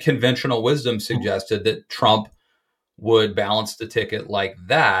I think conventional wisdom suggested that Trump would balance the ticket like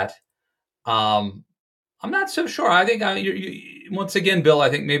that. I'm not so sure. I think once again, Bill, I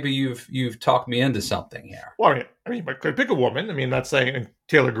think maybe you've talked me into something here. Well, I mean, but could pick a woman. I mean, that's saying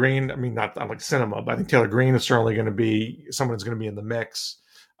Taylor Greene. I mean, not like Sinema, but I think Taylor Greene is certainly going to be someone who's going to be in the mix.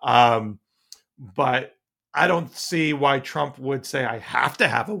 But I don't see why Trump would say I have to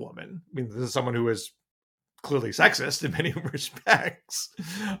have a woman. I mean, this is someone who is clearly sexist in many respects.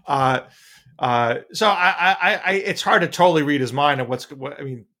 So I it's hard to totally read his mind of I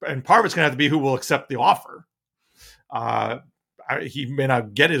mean, and part of it's going to have to be who will accept the offer. He may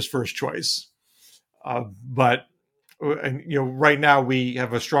not get his first choice, but right now we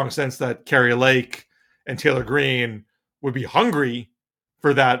have a strong sense that Carrie Lake and Taylor Greene would be hungry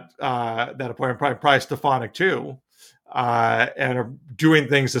for that appointment, probably Stefanik too, and are doing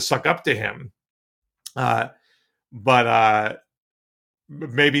things to suck up to him. But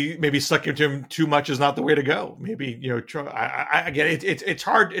maybe sucking to him too much is not the way to go. Maybe again, it's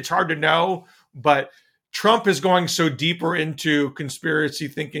hard to know, but Trump is going so deeper into conspiracy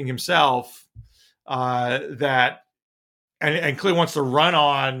thinking himself that and clearly wants to run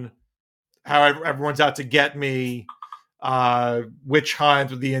on how everyone's out to get me, witch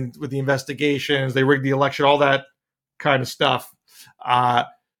hunt with the investigations, they rigged the election, all that kind of stuff.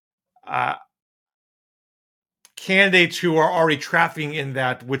 Candidates who are already trafficking in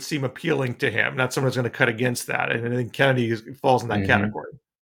that would seem appealing to him. Not someone who's going to cut against that. And I think Kennedy falls in that category.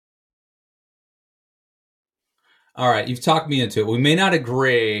 All right, you've talked me into it. We may not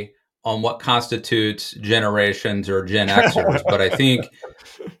agree on what constitutes generations or Gen Xers, but I think,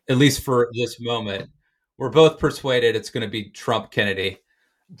 at least for this moment, we're both persuaded it's going to be Trump Kennedy.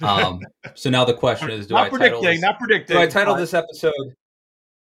 So now the question is, do I title this episode?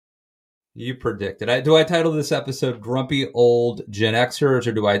 You predicted. Do I title this episode "Grumpy Old Gen Xers"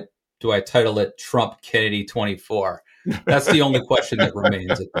 or do I title it "Trump Kennedy 24"? That's the only question that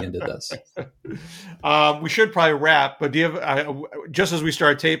remains at the end of this. We should probably wrap, but do you have, just as we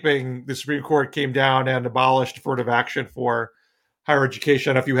started taping, the Supreme Court came down and abolished affirmative action for higher education.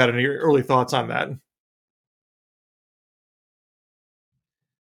 I don't know if you had any early thoughts on that.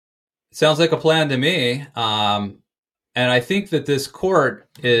 Sounds like a plan to me. And I think that this court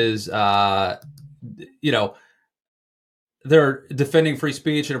is, they're defending free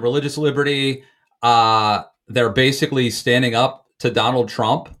speech and religious liberty. They're basically standing up to Donald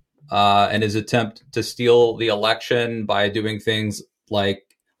Trump and his attempt to steal the election by doing things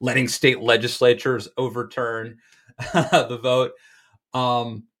like letting state legislatures overturn the vote.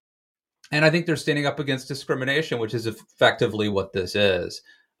 And I think they're standing up against discrimination, which is effectively what this is,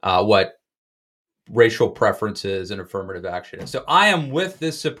 what racial preferences and affirmative action is. So I am with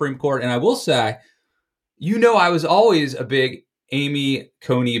this Supreme Court. And I will say, I was always a big Amy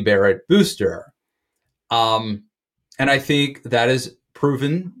Coney Barrett booster. And I think that is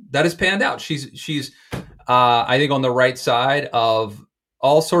proven, that has panned out. She's I think on the right side of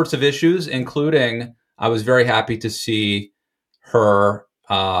all sorts of issues, including I was very happy to see her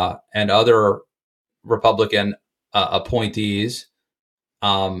and other Republican appointees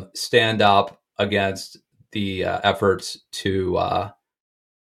stand up against the efforts to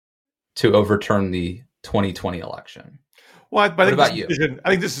overturn the 2020 election. Well, but what about you? I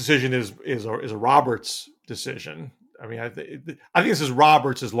think this decision is a Roberts decision. I mean, I think this is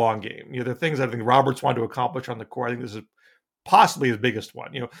Roberts' long game. There are things I think Roberts wanted to accomplish on the court. I think this is possibly his biggest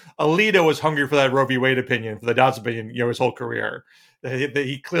one. Alito was hungry for that Roe v. Wade opinion, for the Dobbs opinion, his whole career.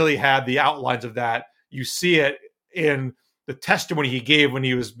 He clearly had the outlines of that. You see it in the testimony he gave when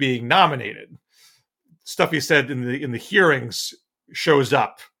he was being nominated. Stuff he said in the hearings shows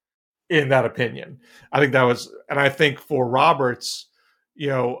up in that opinion. I think that was, and I think for Roberts,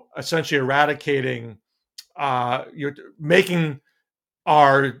 essentially eradicating, making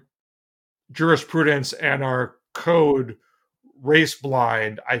our jurisprudence and our code race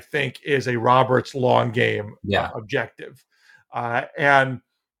blind, I think is a Roberts long game objective. And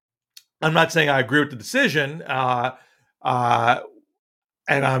I'm not saying I agree with the decision. And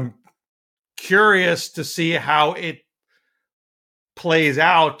I'm curious to see how it plays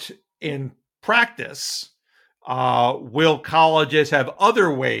out in practice. Will colleges have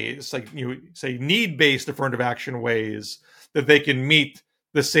other ways, like say need-based affirmative action ways, that they can meet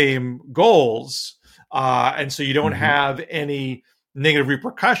the same goals? And so you don't have any negative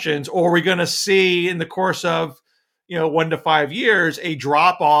repercussions, or are we going to see in the course of 1 to 5 years a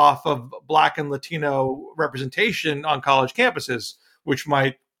drop off of Black and Latino representation on college campuses, which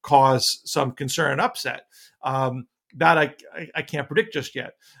might cause some concern and upset? That I can't predict just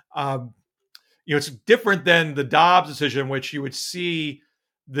yet. It's different than the Dobbs decision, which you would see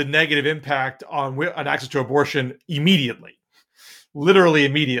the negative impact on access to abortion immediately, literally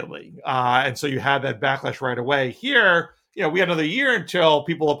immediately. And so you had that backlash right away. Here, we had another year until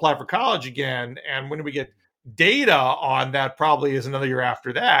people apply for college again. And when we get data on that, probably is another year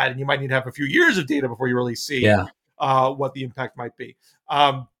after that. And you might need to have a few years of data before you really see what the impact might be.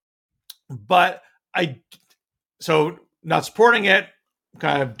 So not supporting it,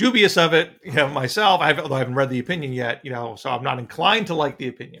 kind of dubious of it, myself, although I haven't read the opinion yet, so I'm not inclined to like the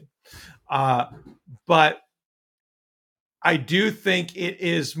opinion. But I do think it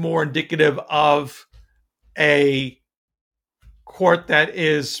is more indicative of a court that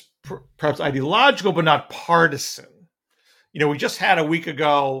is perhaps ideological, but not partisan. We just had a week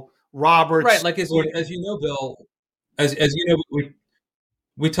ago, Roberts. Right. Like, as you know, Bill, as you know,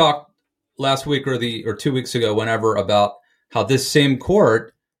 we talked last week or 2 weeks ago, whenever, about how this same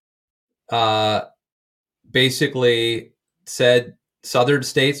court basically said Southern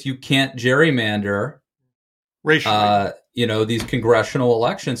states, you can't gerrymander racially, these congressional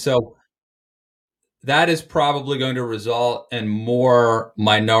elections. So that is probably going to result in more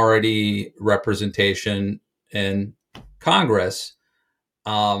minority representation in Congress.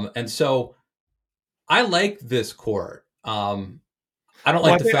 And so I like this court. I don't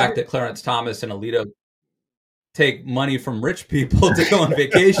like the fact that Clarence Thomas and Alito take money from rich people to go on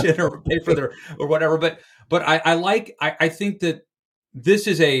vacation or pay for their or whatever. But I think that this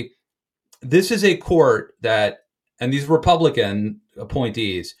is a court that, and these Republican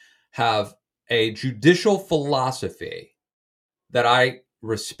appointees have a judicial philosophy that I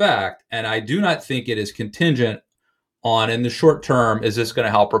respect, and I do not think it is contingent on, in the short term, is this going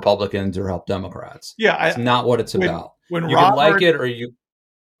to help Republicans or help Democrats? Yeah, it's not what it's about. When you can like it or you.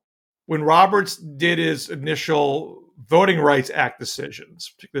 When Roberts did his initial Voting Rights Act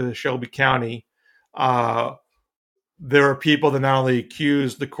decisions, particularly Shelby County, there are people that not only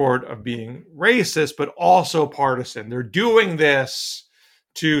accuse the court of being racist, but also partisan. They're doing this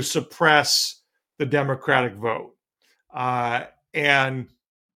to suppress the Democratic vote. And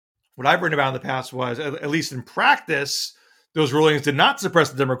what I've written about in the past was, at least in practice, those rulings did not suppress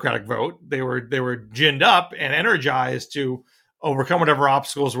the Democratic vote. They were ginned up and energized to overcome whatever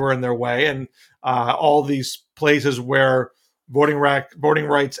obstacles were in their way. And all these places where Voting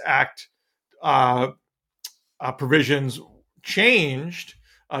Rights Act provisions changed,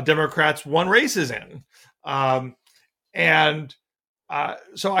 Democrats won races in.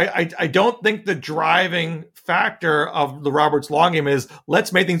 So I don't think the driving factor of the Roberts law game is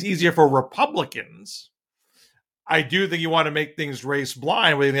let's make things easier for Republicans. I do think you want to make things race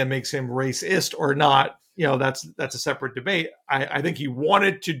blind, whether that makes him racist or not. That's a separate debate. I think he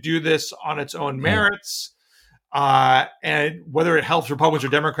wanted to do this on its own merits. And whether it helps Republicans or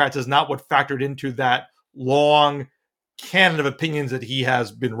Democrats is not what factored into that long canon of opinions that he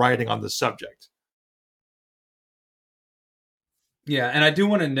has been writing on this subject. Yeah, and I do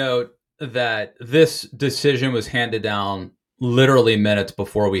want to note that this decision was handed down literally minutes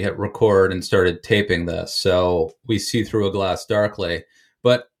before we hit record and started taping this. So we see through a glass darkly.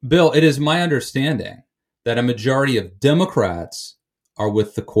 But Bill, it is my understanding that a majority of Democrats are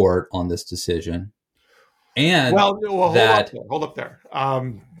with the court on this decision. And hold up there.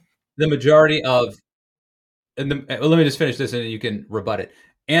 The majority of, let me just finish this and you can rebut it.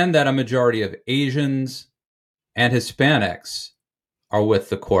 And that a majority of Asians and Hispanics are with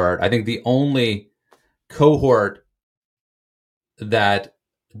the court. I think the only cohort that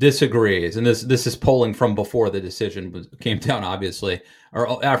disagrees, and this is polling from before the decision came down, obviously,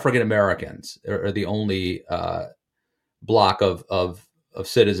 are African Americans. Are the only block of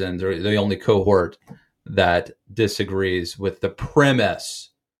citizens, or the only cohort that disagrees with the premise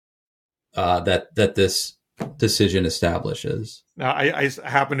that this decision establishes. Now, I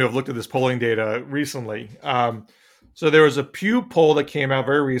happen to have looked at this polling data recently. So there was a Pew poll that came out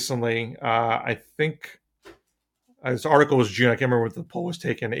very recently. I think this article was June. I can't remember if the poll was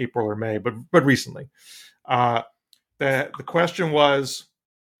taken April or May, but recently. The question was,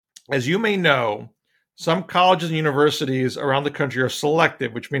 as you may know, some colleges and universities around the country are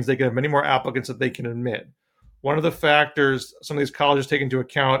selective, which means they can have many more applicants that they can admit. One of the factors some of these colleges take into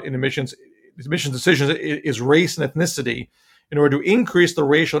account in admissions decisions is race and ethnicity in order to increase the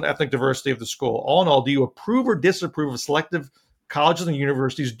racial and ethnic diversity of the school. All in all, do you approve or disapprove of selective colleges and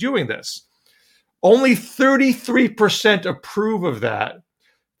universities doing this? Only 33% approve of that,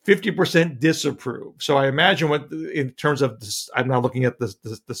 50% disapprove. So I imagine in terms of this, I'm not looking at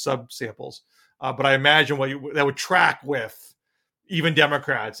the sub-samples, but I imagine that would track with even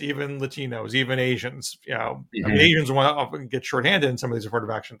Democrats, even Latinos, even Asians. Mm-hmm. I mean, Asians often get shorthanded in some of these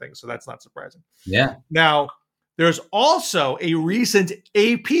affirmative action things, so that's not surprising. Yeah. Now, there's also a recent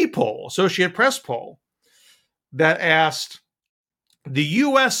AP poll, Associated Press poll, that asked, the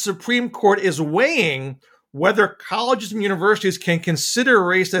U.S. Supreme Court is weighing whether colleges and universities can consider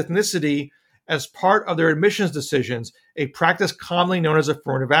race and ethnicity as part of their admissions decisions, a practice commonly known as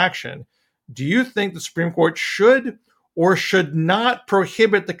affirmative action. Do you think the Supreme Court should or should not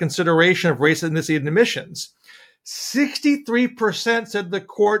prohibit the consideration of race and ethnicity in admissions? 63% said the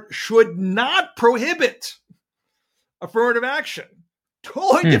court should not prohibit affirmative action.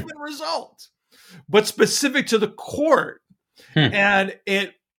 Totally different result, but specific to the court. And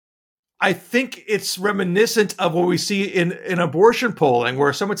I think it's reminiscent of what we see in abortion polling,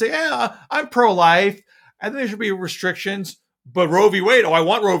 where someone say, "Yeah, I'm pro-life. I think there should be restrictions, but Roe v. Wade. Oh, I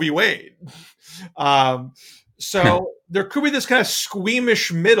want Roe v. Wade." So there could be this kind of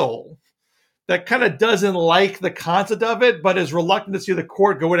squeamish middle that kind of doesn't like the concept of it, but is reluctant to see the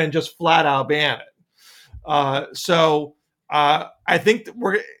court go in and just flat out ban it. So I think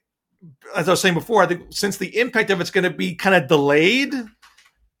as I was saying before, I think since the impact of it's going to be kind of delayed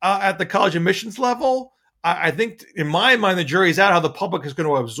at the college admissions level, I think in my mind, the jury's out how the public is going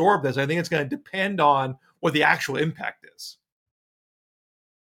to absorb this. I think it's going to depend on what the actual impact is.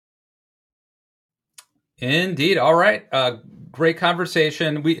 Indeed. All right. Great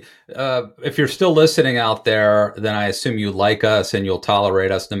conversation. If you're still listening out there, then I assume you like us and you'll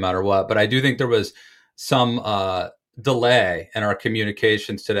tolerate us no matter what. But I do think there was some delay in our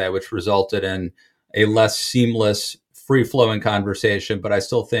communications today, which resulted in a less seamless, free-flowing conversation. But I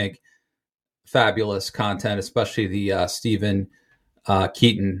still think fabulous content, especially the Stephen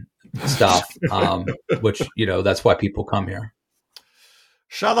Keaton stuff, which, that's why people come here.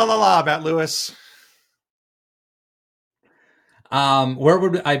 Sha-la-la-la, Matt Lewis. Where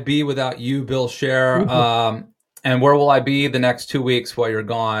would I be without you, Bill Scher? And where will I be the next 2 weeks while you're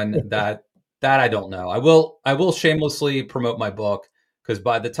gone? That I don't know. I will shamelessly promote my book, because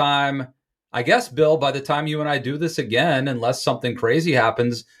by the time you and I do this again, unless something crazy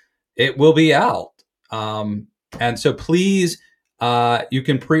happens, it will be out. And so please, you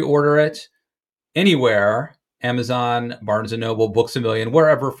can pre-order it anywhere: Amazon, Barnes & Noble, Books A Million,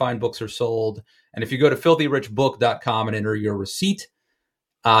 wherever fine books are sold. And if you go to filthyrichbook.com and enter your receipt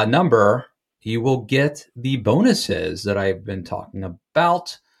number, you will get the bonuses that I've been talking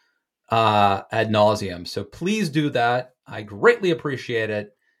about ad nauseum. So please do that. I greatly appreciate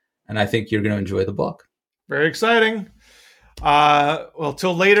it. And I think you're going to enjoy the book. Very exciting. Well,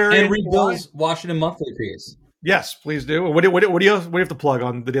 till later. And read Bill's Washington Monthly piece. Yes, please do. What do you have to plug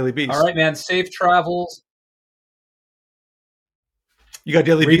on the Daily Beast? All right, man. Safe travels. You got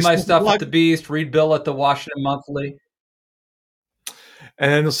Daily Read Beast. My stuff at the Beast. Read Bill at the Washington Monthly.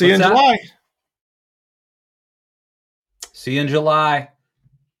 And then we'll see you in July. See you in July.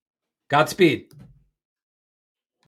 Godspeed.